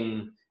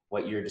creating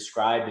what you're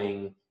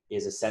describing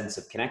is a sense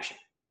of connection,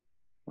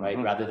 right?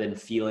 Rather than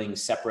feeling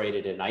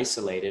separated and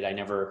isolated. I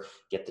never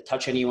get to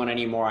touch anyone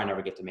anymore. I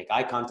never get to make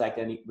eye contact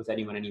with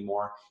anyone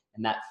anymore.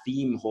 And that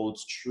theme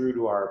holds true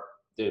to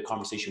the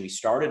conversation we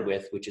started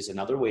with, which is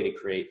another way to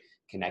create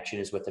connection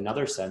is with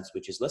another sense,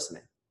 which is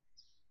listening.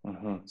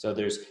 So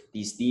there's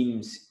these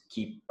themes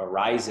keep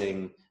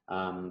arising,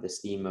 this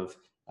theme of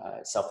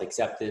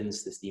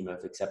self-acceptance, this theme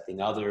of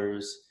accepting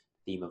others,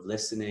 the theme of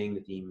listening,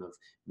 the theme of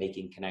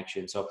making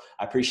connection. So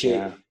I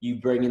appreciate you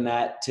bringing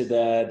that to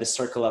the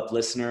Circle Up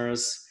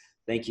listeners.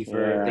 Thank you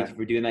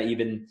for doing that. You've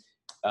been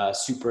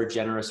super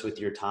generous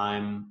with your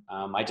time.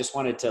 I just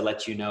wanted to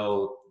let you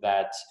know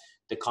that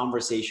the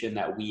conversation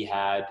that we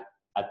had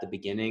at the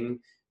beginning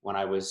when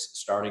I was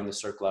starting the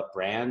Circle Up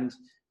brand,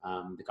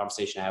 the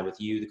conversation I had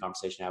with you, the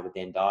conversation I had with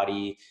Dan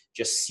Dottie,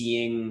 just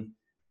seeing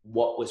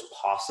what was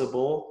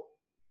possible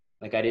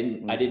Like I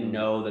didn't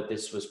know that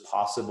this was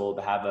possible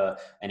to have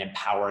an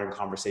empowering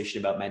conversation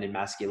about men and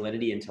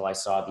masculinity until I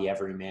saw the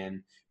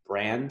Everyman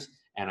brand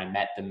and I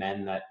met the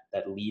men that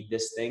lead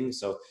this thing.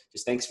 So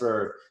just thanks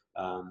for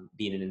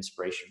being an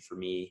inspiration for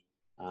me.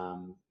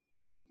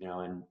 You know,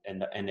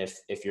 and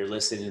if you're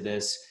listening to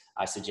this,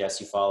 I suggest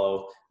you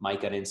follow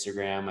Mike on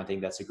Instagram. I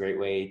think that's a great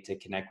way to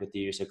connect with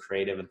you. You're so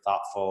creative and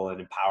thoughtful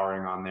and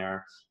empowering on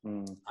there.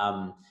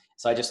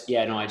 So I just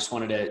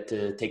wanted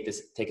to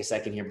take a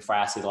second here before I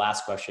ask you the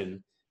last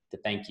question to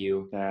thank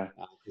you.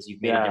 Because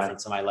you've made a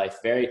difference in my life.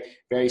 Very,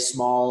 very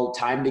small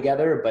time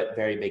together, but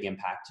very big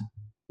impact.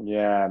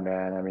 Yeah,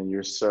 man. I mean,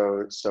 you're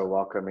so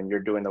welcome, and you're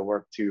doing the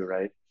work too,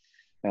 right?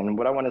 And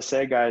what I want to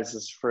say, guys,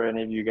 is for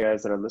any of you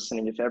guys that are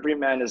listening, if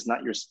Everyman is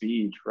not your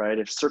speed, right?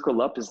 If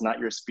Circle Up is not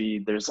your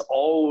speed,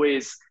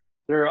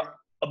 there are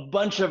a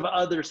bunch of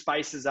other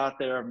spices out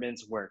there of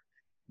men's work.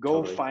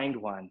 Go find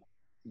one.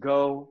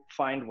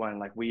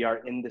 Like, we are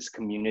in this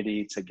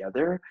community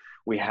together.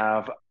 We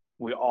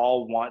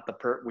all want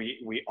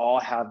we all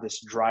have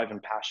this drive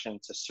and passion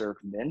to serve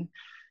men.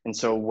 And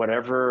so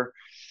whatever's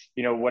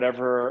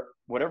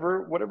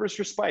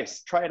your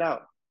spice, try it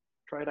out.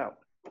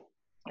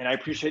 And I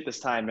appreciate this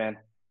time, man.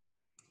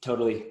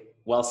 Totally.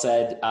 Well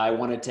said. I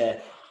wanted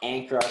to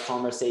anchor our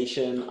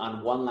conversation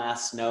on one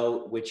last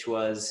note, which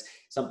was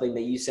something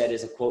that you said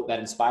is a quote that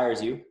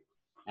inspires you.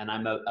 And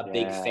I'm a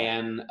big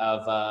fan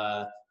of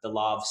the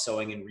law of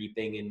sowing and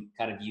reaping, and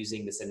kind of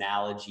using this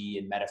analogy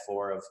and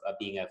metaphor of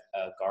being a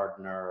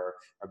gardener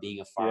or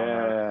being a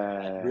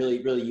farmer.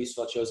 Really, really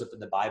useful. It shows up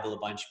in the Bible a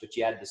bunch, but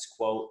you had this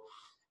quote,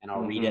 and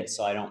I'll read it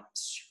so I don't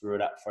screw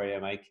it up for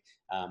you, Mike.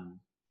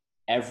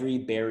 Every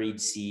buried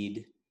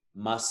seed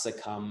must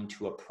succumb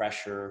to a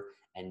pressure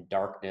and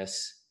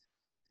darkness,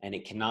 and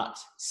it cannot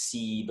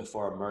see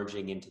before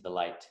emerging into the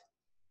light.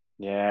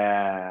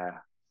 Yeah.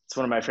 It's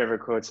one of my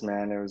favorite quotes,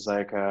 man. It was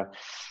like,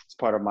 it's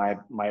part of my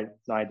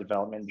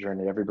development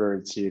journey. Every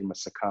buried seed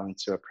must succumb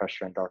to a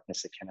pressure and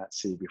darkness it cannot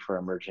see before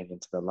emerging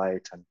into the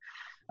light.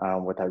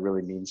 And what that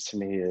really means to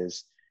me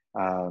is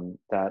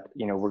that,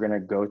 we're going to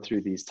go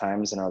through these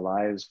times in our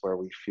lives where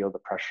we feel the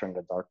pressure and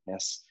the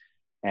darkness.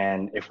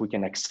 And if we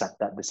can accept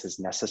that this is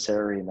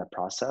necessary in the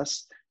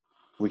process,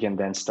 we can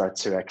then start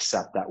to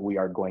accept that we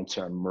are going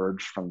to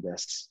emerge from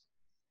this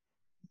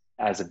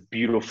as a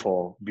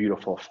beautiful,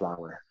 beautiful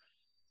flower.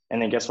 And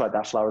then guess what?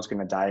 That flower is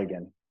going to die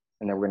again.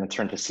 And then we're going to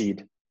turn to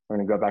seed. We're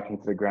going to go back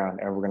into the ground,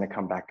 and we're going to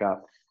come back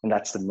up. And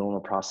that's the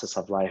normal process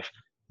of life.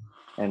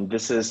 And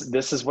this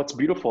is what's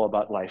beautiful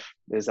about life,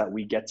 is that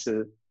we get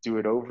to do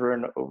it over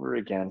and over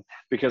again.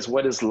 Because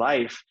what is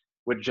life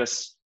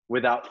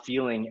without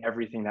feeling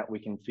everything that we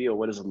can feel?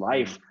 What is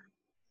life?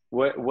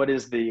 What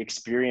is the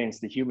experience,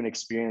 the human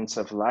experience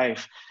of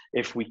life,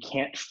 if we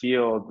can't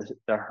feel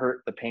the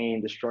hurt, the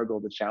pain, the struggle,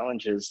 the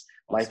challenges?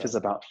 Life is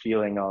about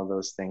feeling all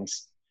those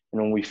things.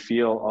 And when we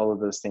feel all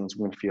of those things,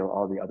 we can feel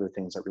all the other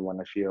things that we want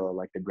to feel,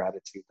 like the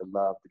gratitude, the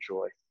love, the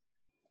joy.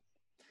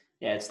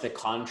 Yeah, it's the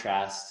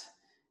contrast.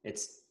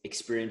 It's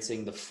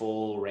experiencing the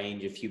full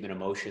range of human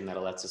emotion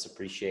that lets us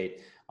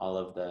appreciate all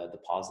of the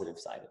positive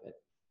side of it.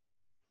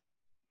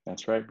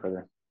 That's right,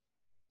 brother.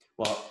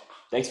 Well,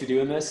 thanks for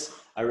doing this.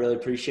 I really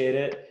appreciate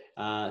it.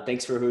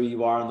 Thanks for who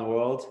you are in the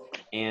world.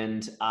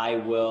 And I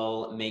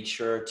will make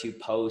sure to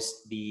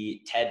post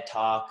the TED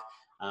Talk.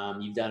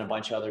 You've done a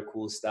bunch of other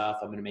cool stuff.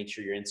 I'm going to make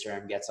sure your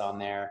Instagram gets on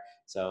there.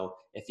 So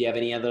if you have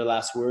any other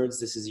last words,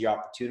 this is your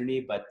opportunity.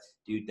 But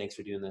dude, thanks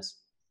for doing this.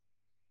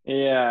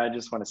 Yeah, I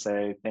just want to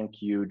say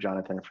thank you,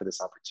 Jonathan, for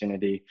this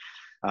opportunity.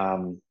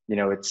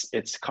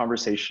 It's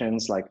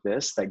conversations like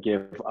this that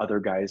give other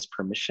guys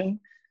permission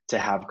to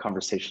have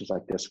conversations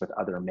like this with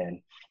other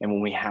men. And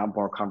when we have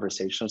more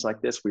conversations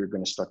like this, we're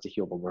going to start to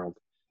heal the world.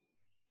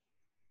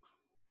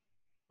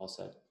 Well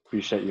said.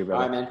 Appreciate you,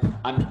 brother. All right,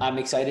 man. I'm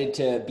excited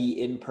to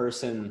be in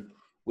person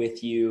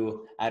with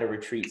you at a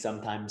retreat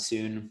sometime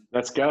soon.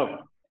 Let's go.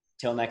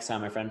 Till next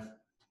time, my friend.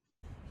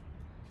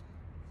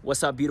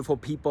 What's up, beautiful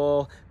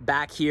people?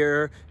 Back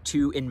here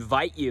to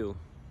invite you.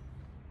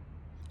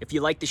 If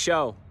you like the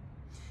show,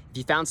 if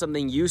you found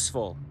something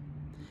useful,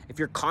 if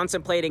you're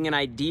contemplating an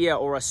idea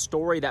or a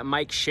story that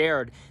Mike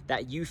shared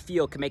that you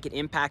feel can make an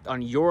impact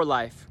on your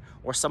life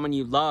or someone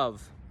you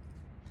love,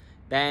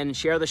 then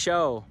share the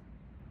show.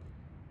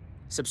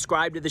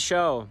 Subscribe to the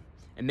show.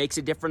 It makes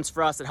a difference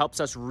for us. It helps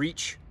us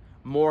reach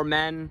more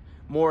men,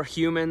 more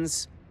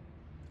humans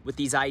with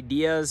these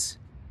ideas.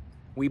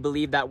 We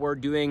believe that we're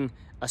doing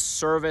a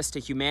service to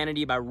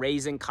humanity by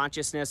raising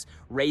consciousness,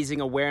 raising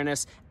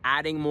awareness,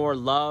 adding more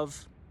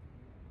love.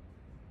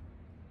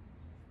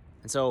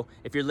 And so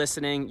if you're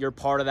listening, you're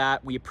part of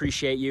that. We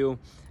appreciate you.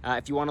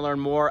 If you want to learn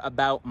more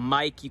about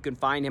Mike, you can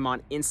find him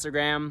on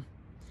Instagram.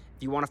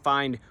 If you want to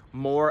find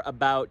more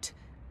about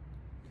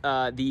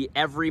the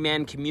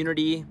Everyman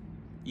community,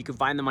 you can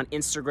find them on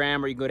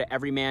Instagram, or you can go to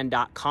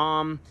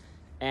everyman.com.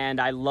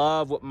 And I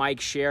love what Mike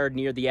shared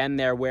near the end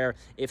there, where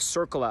if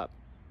Circle Up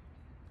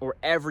or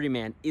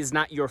Everyman is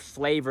not your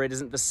flavor, it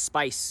isn't the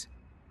spice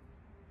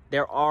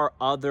There are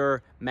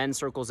other men's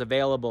circles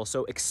available,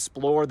 so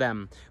explore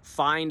them.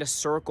 Find a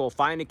circle,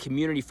 find a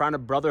community, find a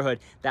brotherhood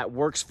that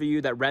works for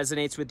you, that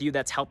resonates with you,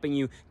 that's helping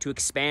you to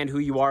expand who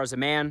you are as a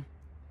man.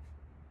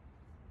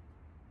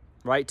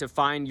 Right? To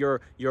find your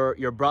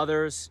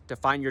brothers, to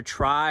find your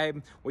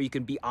tribe where you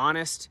can be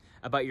honest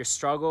about your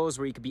struggles,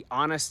 where you can be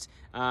honest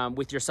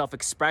with your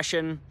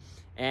self-expression.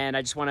 And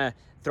I just want to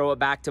throw it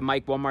back to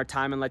Mike one more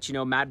time and let you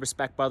know, mad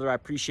respect, brother. I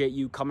appreciate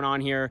you coming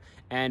on here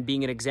and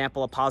being an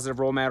example, a positive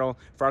role model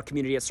for our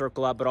community at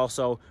Circle Up, but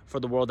also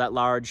for the world at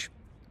large.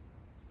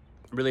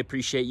 Really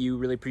appreciate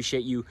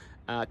you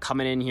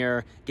coming in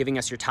here, giving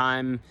us your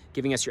time,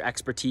 giving us your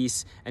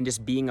expertise, and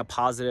just being a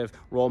positive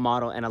role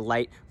model and a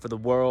light for the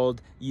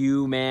world.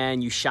 You,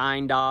 man, you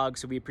shine, dog.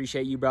 So we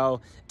appreciate you,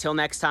 bro. Till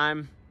next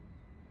time,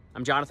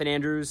 I'm Jonathan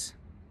Andrews.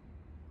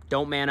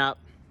 Don't man up.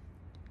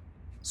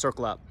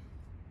 Circle up.